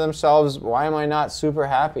thinking to themselves, "Why am I not super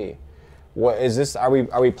happy? What is this? Are we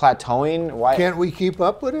plateauing? Why Can't we keep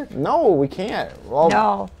up with it? No, we can't. Well,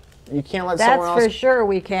 No, you can't let that's someone else. for sure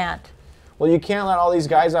we can't. Well, you can't let all these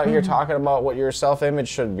guys out here talking about what your self-image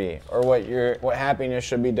should be or what happiness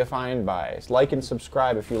should be defined by. Like and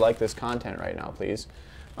subscribe if you like this content right now, please.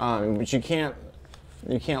 But you can't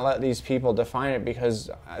let these people define it, because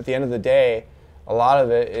at the end of the day, a lot of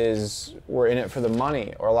it is we're in it for the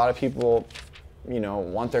money, or a lot of people, you know,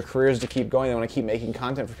 want their careers to keep going. They want to keep making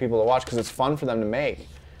content for people to watch because it's fun for them to make,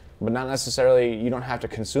 but not necessarily. You don't have to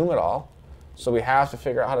consume it all. So we have to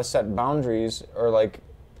figure out how to set boundaries, or like,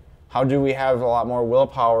 how do we have a lot more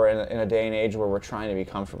willpower in a day and age where we're trying to be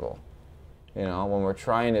comfortable? You know, when we're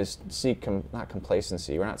trying to seek, not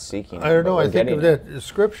complacency, we're not seeking. I don't know. but I we're think of getting that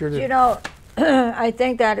scripture. You know, I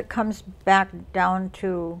think that it comes back down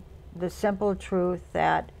to the simple truth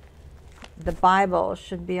that the Bible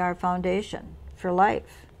should be our foundation for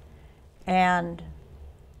life. And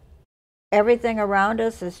everything around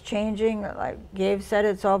us is changing. Like Gabe said,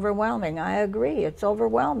 it's overwhelming. I agree, it's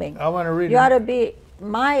overwhelming. I want to read You ought to be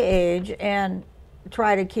my age and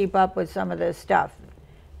try to keep up with some of this stuff.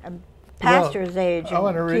 A pastor's age I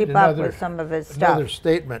want to and read keep up another- with some of his another stuff.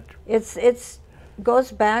 statement. It's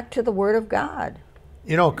goes back to the Word of God.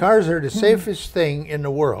 You know, cars are the safest thing in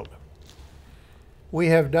the world. We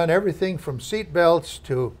have done everything from seat belts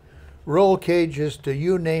to roll cages to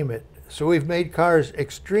you name it. So we've made cars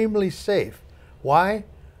extremely safe. Why?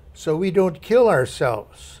 So we don't kill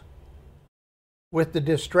ourselves with the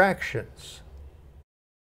distractions.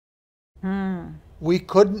 We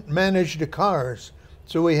couldn't manage the cars,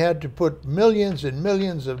 so we had to put millions and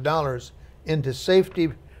millions of dollars into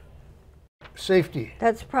safety.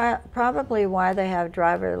 That's probably why they have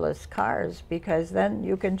driverless cars, because then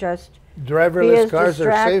you can just Driverless as cars are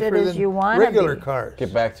distracted safer as than you wanna regular be. cars.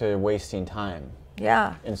 Get back to wasting time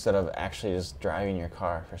yeah. instead of actually just driving your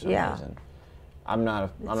car for some Yeah. reason. I'm not a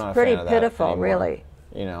It's fan pretty of that pitiful, anymore, really.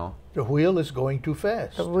 You know. The wheel is going too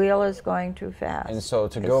fast. The wheel is going too fast. And so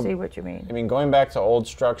to I go, see what you mean. I mean, going back to old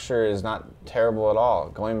structure is not terrible at all.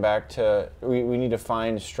 Going back to, we need to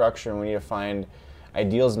find structure, and we need to find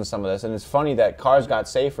ideals in some of this. And it's funny that cars got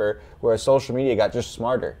safer, whereas social media got just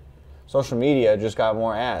smarter. Social media just got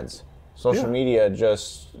more ads. Social media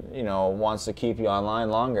just, you know, wants to keep you online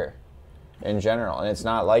longer in general. And it's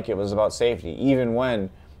not like it was about safety. Even when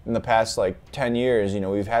in the past like 10 years, you know,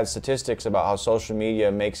 we've had statistics about how social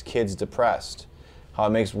media makes kids depressed, how it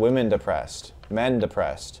makes women depressed, men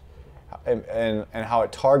depressed, and how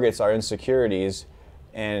it targets our insecurities,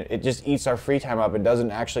 and it just eats our free time up and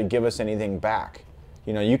doesn't actually give us anything back.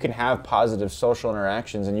 You know, you can have positive social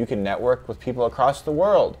interactions and you can network with people across the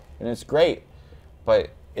world, and it's great, but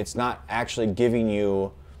it's not actually giving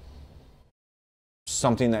you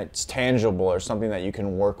something that's tangible or something that you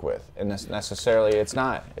can work with, and necessarily it's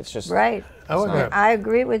not. It's just Right. I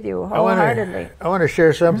agree with you wholeheartedly. I want to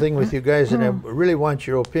share something with you guys, and I really want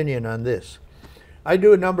your opinion on this. I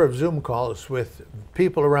do a number of Zoom calls with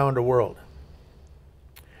people around the world.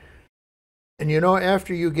 And you know,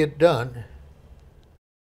 after you get done,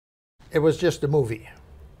 it was just a movie.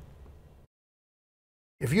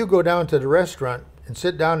 If you go down to the restaurant and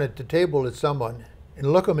sit down at the table with someone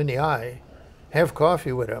and look them in the eye, have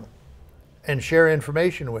coffee with them, and share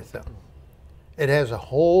information with them, it has a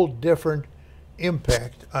whole different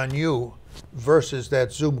impact on you versus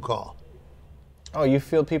that Zoom call. Oh, you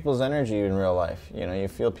feel people's energy in real life. You know, you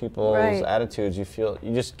feel people's attitudes. You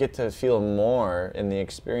just get to feel more in the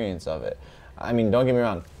experience of it. I mean, don't get me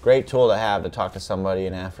wrong. Great tool to have to talk to somebody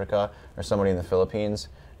in Africa or somebody in the Philippines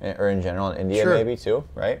or in general in India, maybe too,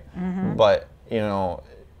 right? But you know,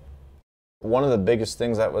 one of the biggest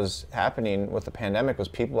things that was happening with the pandemic was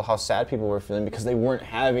how sad people were feeling because they weren't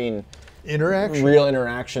having real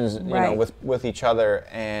interactions, you know, with each other.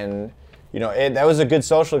 And you know, that was a good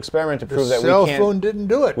social experiment to prove that we can't. The cell phone didn't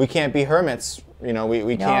do it. We can't be hermits. You know,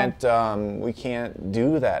 we can't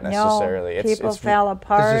do that necessarily. No, people fell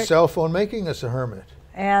apart. Is the cell phone making us a hermit?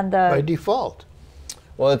 And by default.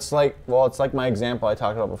 Well, it's like my example I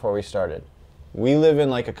talked about before we started. We live in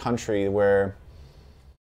like a country where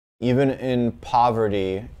even in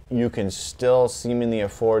poverty, you can still seemingly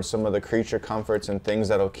afford some of the creature comforts and things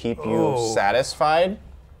that'll keep you satisfied.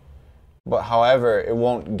 But however, it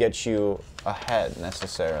won't get you ahead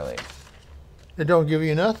necessarily. It don't give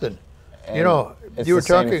you nothing. And you know, you were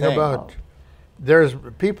talking about there's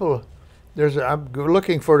people. I'm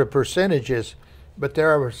looking for the percentages, but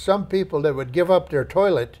there are some people that would give up their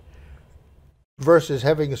toilet versus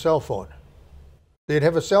having a cell phone. They'd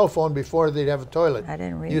have a cell phone before they'd have a toilet. I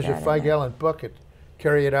didn't read Use that. a 5-gallon bucket,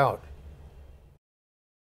 carry it out.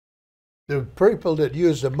 The people that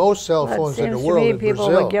use the most cell phones in the world in people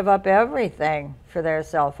Brazil. would give up everything for their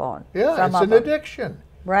cell phone. Yeah, it's an addiction.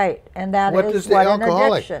 Right, and that What is does the what an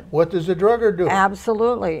alcoholic? addiction. What does the drugger do?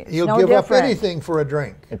 Absolutely, it's He'll no give different. up anything for a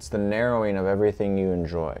drink. It's the narrowing of everything you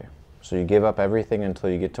enjoy. So you give up everything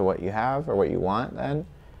until you get to what you have or what you want then.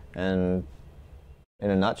 And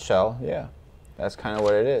in a nutshell, yeah, that's kind of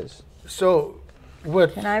what it is. So,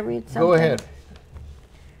 what? Can I read something? Go ahead.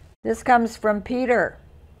 This comes from Peter,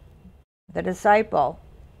 the disciple.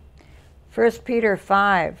 1 Peter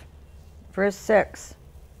 5, verse 6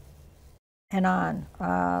 and on.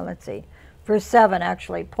 Let's see. Verse 7,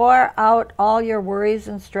 actually. Pour out all your worries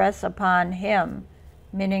and stress upon him,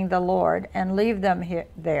 meaning the Lord, and leave them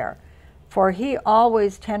there. For he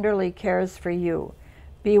always tenderly cares for you.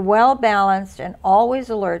 Be well balanced and always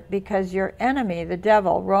alert, because your enemy, the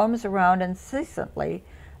devil, roams around incessantly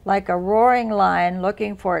like a roaring lion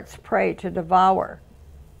looking for its prey to devour.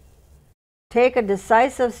 Take a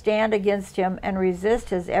decisive stand against him and resist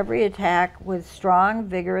his every attack with strong,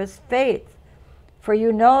 vigorous faith. For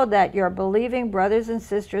you know that your believing brothers and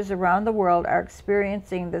sisters around the world are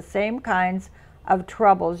experiencing the same kinds of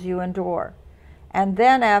troubles you endure. And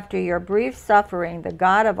then after your brief suffering, the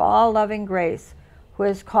God of all loving grace, who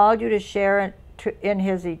has called you to share in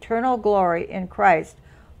his eternal glory in Christ,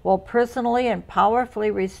 will personally and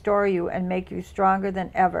powerfully restore you and make you stronger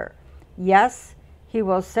than ever. Yes, he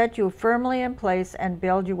will set you firmly in place and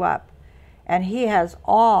build you up. And he has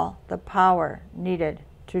all the power needed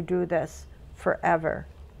to do this forever.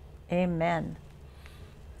 Amen.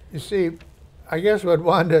 You see, I guess what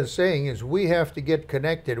Wanda is saying is we have to get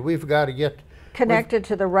connected. We've got to get connected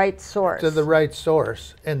to the right source. To the right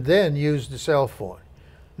source, and then use the cell phone.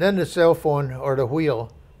 Then the cell phone or the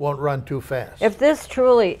wheel won't run too fast. If this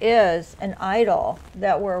truly is an idol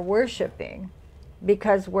that we're worshiping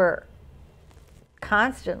because we're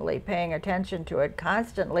constantly paying attention to it,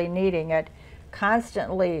 constantly needing it,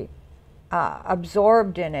 constantly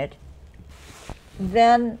absorbed in it,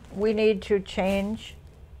 then we need to change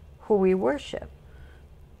who we worship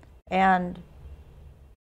and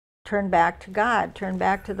turn back to God, turn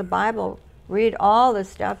back to the Bible, read all the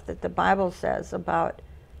stuff that the Bible says about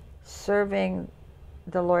serving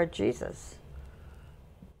the Lord Jesus.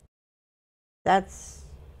 That's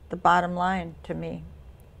the bottom line to me.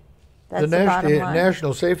 That's the bottom line. The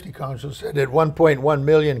National Safety Council said that 1.1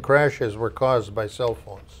 million crashes were caused by cell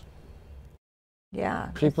phones. Yeah.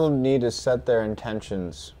 People need to set their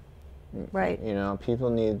intentions. Right. You know, people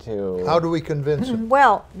need to... How do we convince them?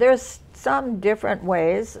 Well, there's some different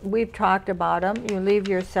ways. We've talked about them. You leave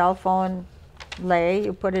your cell phone lay,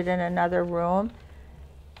 you put it in another room.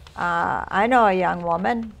 I know a young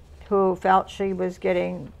woman who felt she was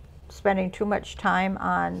spending too much time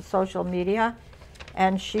on social media,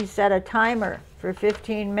 and she set a timer for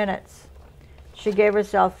 15 minutes. She gave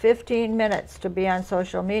herself 15 minutes to be on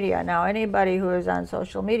social media. Now, anybody who is on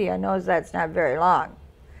social media knows that's not very long,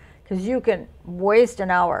 because you can waste an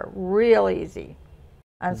hour real easy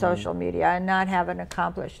on social media and not having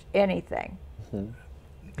accomplished anything.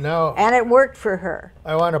 Now, And it worked for her.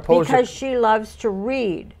 I want to pose because she loves to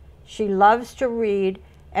read. She loves to read,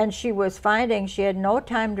 and she was finding she had no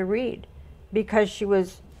time to read because she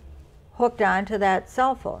was hooked onto that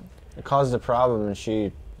cell phone. It caused a problem, and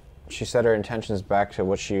she set her intentions back to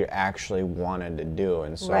what she actually wanted to do,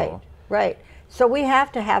 and so Right. So we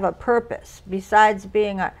have to have a purpose besides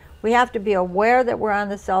being we have to be aware that we're on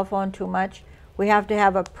the cell phone too much. We have to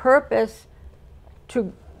have a purpose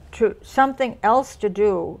to something else to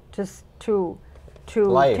do to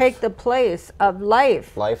Life. take the place of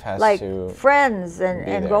life. Life has like to friends be and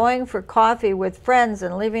there. going for coffee with friends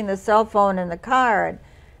and leaving the cell phone in the car, and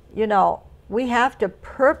we have to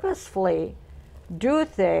purposefully do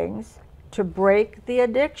things to break the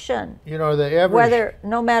addiction. the average,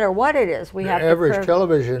 No matter what it is, we the have average to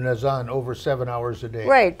television is on over 7 hours a day.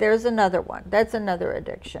 Right, there's another one. That's another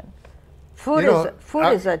addiction. Food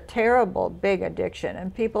is a terrible big addiction,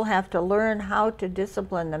 and people have to learn how to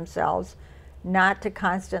discipline themselves not to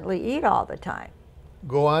constantly eat all the time.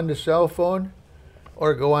 Go on the cell phone,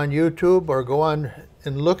 or go on YouTube, or go on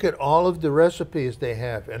and look at all of the recipes they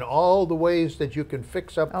have and all the ways that you can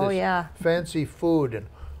fix up this fancy food and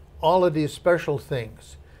all of these special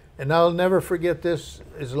things. And I'll never forget this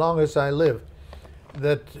as long as I live,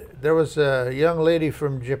 that there was a young lady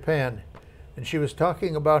from Japan, and she was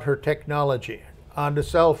talking about her technology on the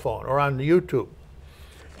cell phone or on YouTube.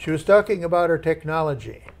 She was talking about her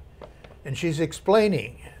technology, and she's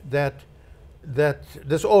explaining that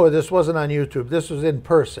this wasn't on YouTube, this was in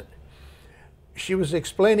person. She was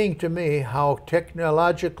explaining to me how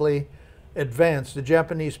technologically advanced the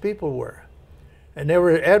Japanese people were. And they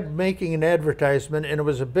were making an advertisement, and it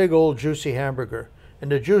was a big old juicy hamburger.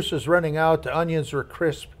 And the juice was running out, the onions were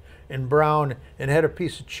crisp and brown, and had a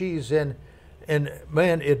piece of cheese in. And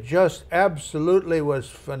man, it just absolutely was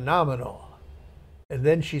phenomenal. And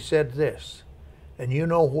then she said this, and you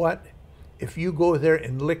know what? If you go there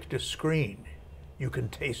and lick the screen, you can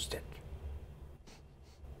taste it.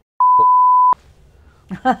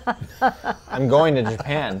 I'm going to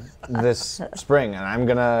Japan this spring, and I'm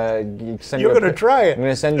gonna send You're gonna try it. I'm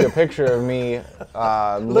gonna send you a picture of me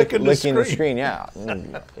licking the screen. Yeah.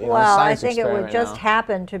 Well, I think it would just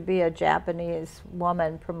happen to be a Japanese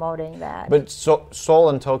woman promoting that. But Seoul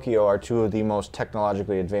and Tokyo are two of the most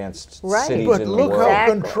technologically advanced cities But in the look world. how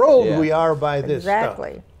controlled we are by this stuff.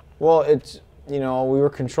 Well, it's we were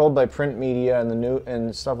controlled by print media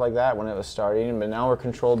and stuff like that when it was starting, but now we're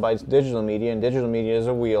controlled by digital media, and digital media is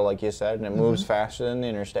a wheel, like you said, and it moves faster than the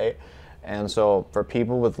interstate. And so for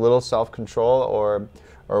people with little self-control or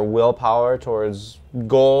willpower towards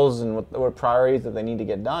goals and what priorities that they need to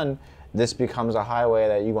get done, this becomes a highway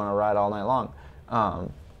that you want to ride all night long,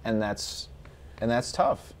 and that's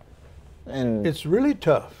tough. And it's really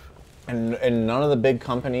tough. And none of the big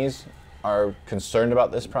companies are concerned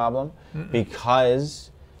about this problem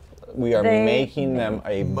because we are making them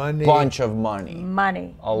a bunch of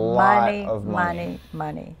money. A lot of money.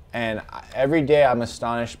 And every day I'm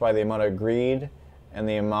astonished by the amount of greed and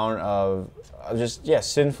the amount of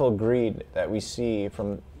just sinful greed that we see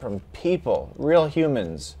from people, real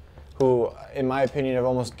humans, who, in my opinion, have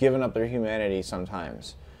almost given up their humanity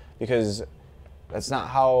sometimes, because that's not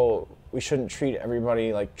how we shouldn't treat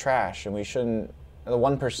everybody like trash, and we shouldn't. The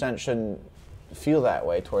 1% shouldn't feel that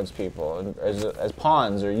way towards people as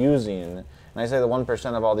pawns or using. And I say the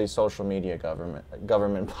 1% of all these social media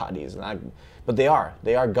government bodies, but they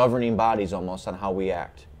are governing bodies almost on how we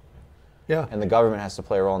act. Yeah. And the government has to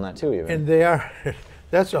play a role in that too, even. And they are.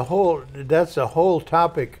 That's a whole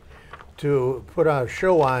topic to put a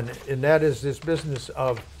show on, and that is this business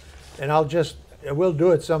of, and we'll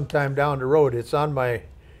do it sometime down the road. It's on my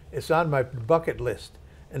bucket list,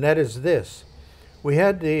 and that is this. We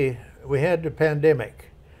had the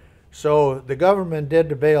pandemic, so the government did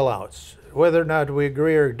the bailouts. Whether or not we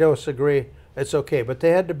agree or disagree, it's okay. But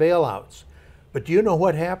they had the bailouts. But do you know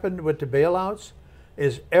what happened with the bailouts?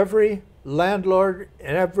 Is every landlord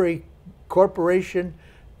and every corporation,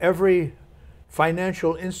 every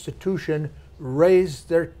financial institution raised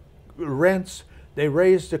their rents. They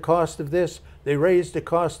raised the cost of this. They raised the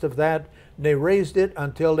cost of that. And they raised it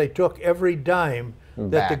until they took every dime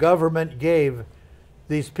that the government gave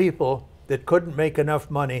these people that couldn't make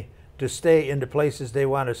enough money to stay in the places they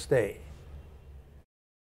want to stay.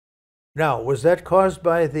 Now, was that caused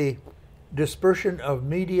by the dispersion of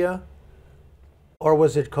media, or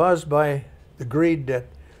was it caused by the greed that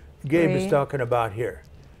Gabe is Greed. talking about here.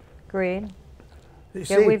 Agreed. You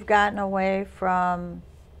Yeah, see, we've gotten away from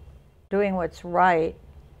doing what's right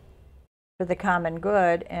for the common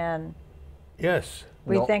good, and yes.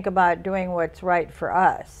 we No. think about doing what's right for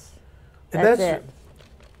us. And That's that's- it.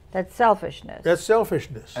 That's selfishness. That's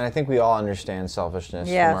selfishness. And I think we all understand selfishness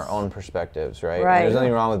Yes. from our own perspectives, right? Right. And there's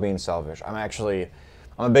nothing wrong with being selfish.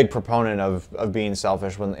 I'm a big proponent of being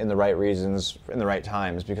selfish when in the right reasons, in the right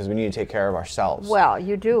times, because we need to take care of ourselves. Well,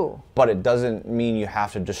 you do. But it doesn't mean you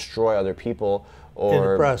have to destroy other people or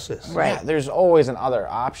In the process. Right. Yeah, there's always another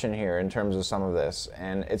option here in terms of some of this,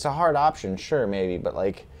 and it's a hard option, sure, maybe, but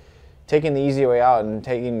like taking the easy way out and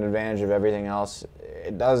taking advantage of everything else,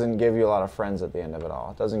 it doesn't give you a lot of friends at the end of it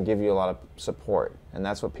all. It doesn't give you a lot of support, and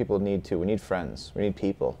that's what people need too. We need friends. We need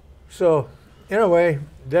people. So, in a way,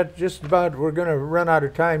 that just about, we're going to run out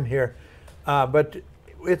of time here. But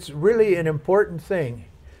it's really an important thing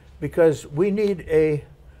because we need a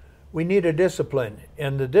discipline.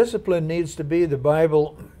 And the discipline needs to be the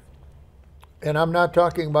Bible. And I'm not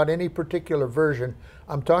talking about any particular version.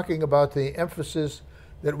 I'm talking about the emphasis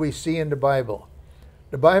that we see in the Bible.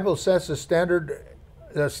 The Bible sets a standard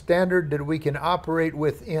that we can operate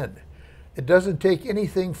within. It doesn't take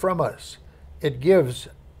anything from us. It gives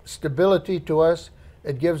stability to us.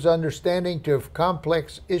 It gives understanding to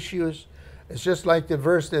complex issues. It's just like the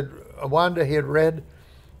verse that Wanda had read,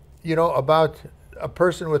 you know, about a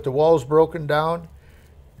person with the walls broken down.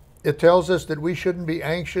 It tells us that we shouldn't be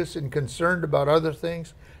anxious and concerned about other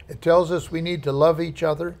things. It tells us we need to love each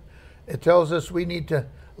other. It tells us we need to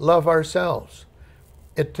love ourselves.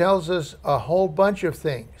 It tells us a whole bunch of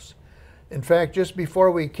things. In fact, just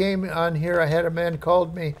before we came on here, I had a man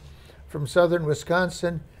called me from southern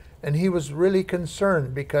Wisconsin, and he was really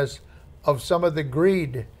concerned because of some of the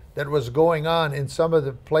greed that was going on in some of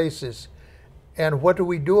the places. And what do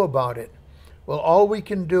we do about it? Well, all we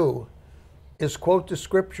can do is quote the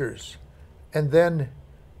scriptures, and then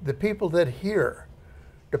the people that hear,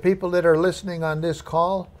 the people that are listening on this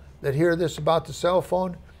call, that hear this about the cell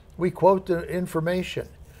phone, we quote the information.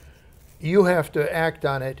 You have to act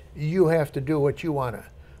on it. You have to do what you want to.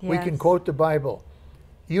 We can Yes. quote the Bible.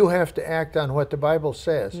 You have to act on what the Bible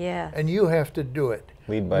says. Yes. And you have to do it.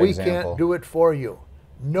 Lead by we example. can't do it for you.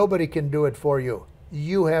 Nobody can do it for you.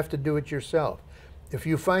 You have to do it yourself. If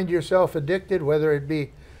you find yourself addicted, whether it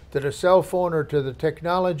be to the cell phone or to the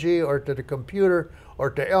technology or to the computer or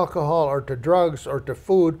to alcohol or to drugs or to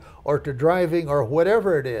food or to driving or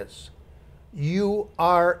whatever it is, you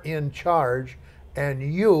are in charge and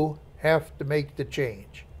you have to make the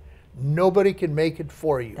change. Nobody can make it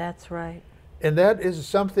for you. That's right. And that is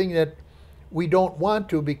something that we don't want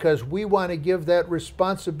to, because we want to give that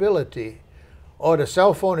responsibility. Oh, the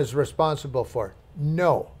cell phone is responsible for it.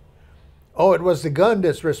 No. Oh, it was the gun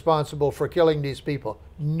that's responsible for killing these people.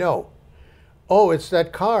 No. Oh, it's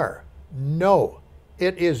that car. No.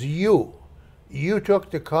 It is you. You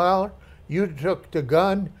took the car, you took the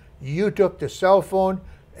gun, you took the cell phone,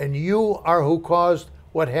 and you are who caused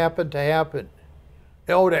what happened to happen.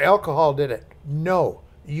 Oh, the alcohol did it. No,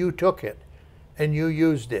 you took it and you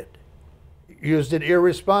used it. Used it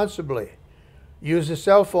irresponsibly. Use a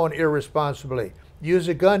cell phone irresponsibly. Use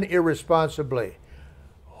a gun irresponsibly.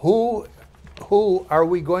 Who are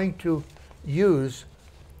we going to use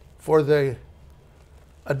for the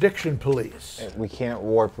addiction police? We can't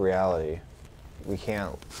warp reality. We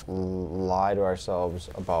can't lie to ourselves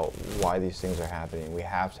about why these things are happening. We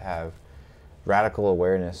have to have radical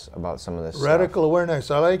awareness about some of this Radical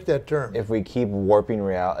awareness. I like that term. If we keep warping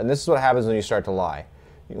reality, and this is what happens when you start to lie.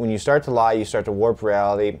 When you start to lie, you start to warp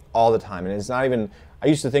reality all the time. And it's not even, I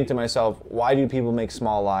used to think to myself, why do people make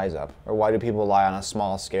small lies up? Or why do people lie on a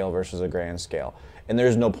small scale versus a grand scale? And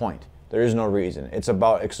there's no point. There is no reason. It's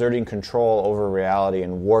about exerting control over reality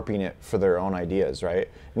and warping it for their own ideas, right?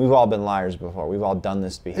 And we've all been liars before. We've all done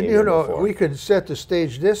this behavior And you know, before. we could set the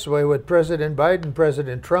stage this way with President Biden,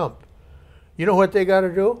 President Trump. You know what they got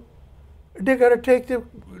to do? They got to take the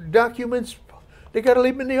documents, they got to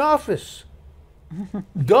leave them in the office.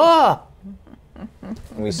 Duh!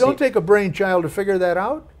 Don't take a brainchild to figure that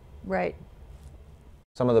out. Right.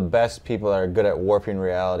 Some of the best people that are good at warping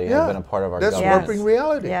reality have been a part of our That's government. warping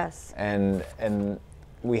reality. Yes. And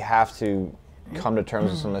we have to come to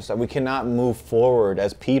terms with some of this stuff. We cannot move forward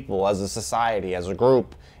as people, as a society, as a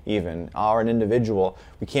group even, or an individual.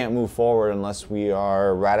 We can't move forward unless we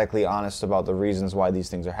are radically honest about the reasons why these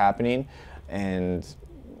things are happening. And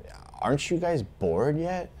aren't you guys bored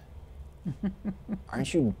yet?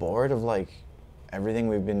 Aren't you bored of like everything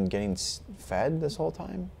we've been getting fed this whole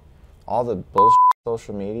time? All the bullshit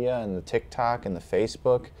social media and the TikTok and the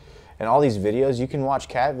Facebook And all these videos, you can watch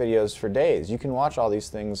cat videos for days. You can watch all these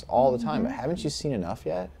things all the time. But haven't you seen enough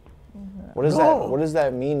yet? What does that? What does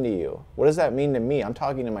that mean to you? What does that mean to me? I'm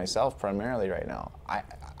talking to myself primarily right now.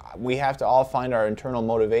 We have to all find our internal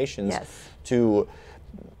motivations to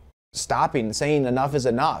stopping, saying enough is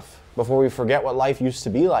enough before we forget what life used to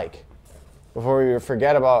be like. Before we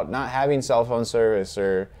forget about not having cell phone service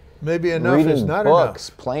or maybe enough reading is not books,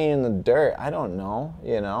 enough. playing in the dirt. I don't know,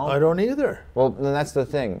 you know. I don't either. Well, then that's the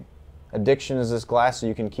thing. Addiction is this glass that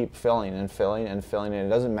you can keep filling and filling and filling, and it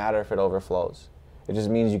doesn't matter if it overflows. It just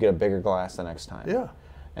means you get a bigger glass the next time. Yeah.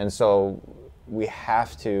 And so we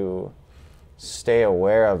have to stay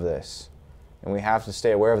aware of this. And we have to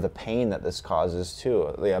stay aware of the pain that this causes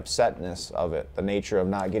too, the upsetness of it, the nature of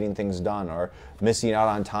not getting things done or missing out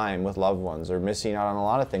on time with loved ones or missing out on a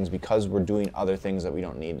lot of things because we're doing other things that we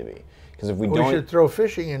don't need to be. Because if we should throw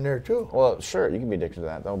fishing in there too. Well, sure, you can be addicted to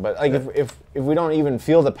that though. But like if we don't even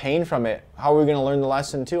feel the pain from it, how are we going to learn the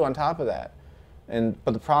lesson too on top of that?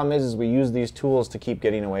 But the problem is we use these tools to keep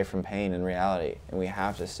getting away from pain and reality, and we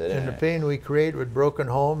have to sit in it. And the pain we create with broken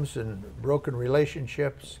homes and broken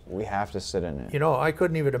relationships. We have to sit in it. You know, I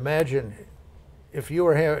couldn't even imagine if you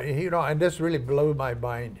were having, you know, and this really blew my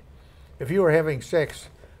mind. If you were having sex,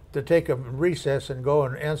 to take a recess and go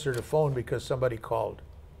and answer the phone because somebody called.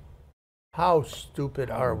 How stupid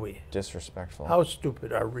are we? Disrespectful. How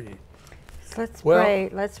stupid are we? Let's pray.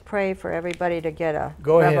 Let's pray for everybody to get a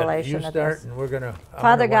revelation you of start this. and we're gonna.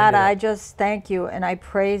 Father God, I just thank you and I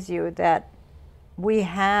praise you that we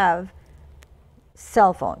have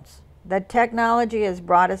cell phones. That technology has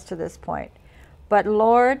brought us to this point. But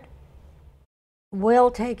Lord,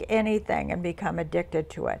 we'll take anything and become addicted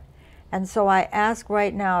to it. And so I ask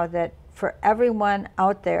right now that for everyone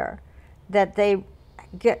out there, that they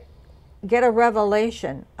get a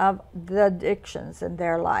revelation of the addictions in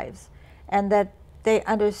their lives. And that they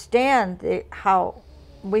understand how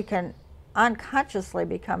we can unconsciously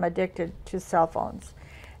become addicted to cell phones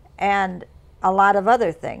and a lot of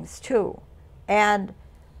other things too. And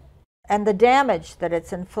the damage that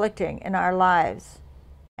it's inflicting in our lives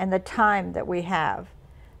and the time that we have.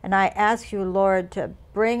 And I ask you, Lord, to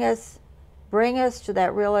bring us to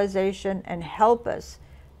that realization and help us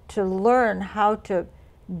to learn how to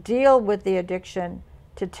deal with the addiction,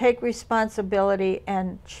 to take responsibility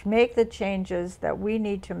and make the changes that we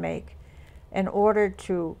need to make in order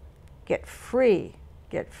to get free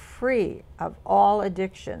of all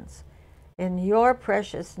addictions. In your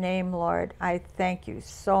precious name, Lord, I thank you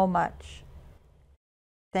so much.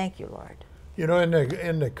 Thank you, Lord. You know,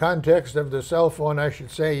 in the context of the cell phone, I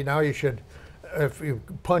should say, now you should, if you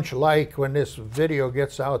punch like when this video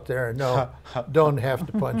gets out there, no, don't have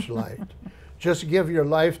to punch like. Just give your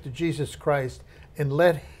life to Jesus Christ and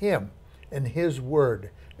let Him and His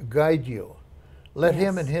Word guide you. Let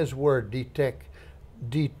Him and His Word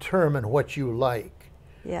determine what you like.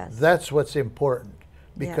 Yes. That's what's important,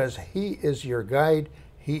 because He is your guide.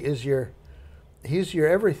 He's your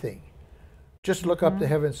everything. Just look up to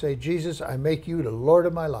heaven and say, Jesus, I make you the Lord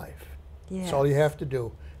of my life. Yes. That's all you have to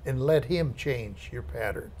do. And let Him change your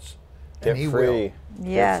patterns. Get He free. will.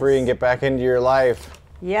 Yes. Get free and get back into your life.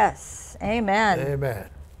 Yes. Amen. Amen.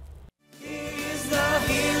 He is the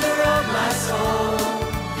healer of my soul,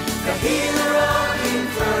 the healer of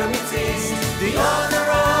infirmities, the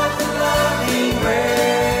honor of the loving grace.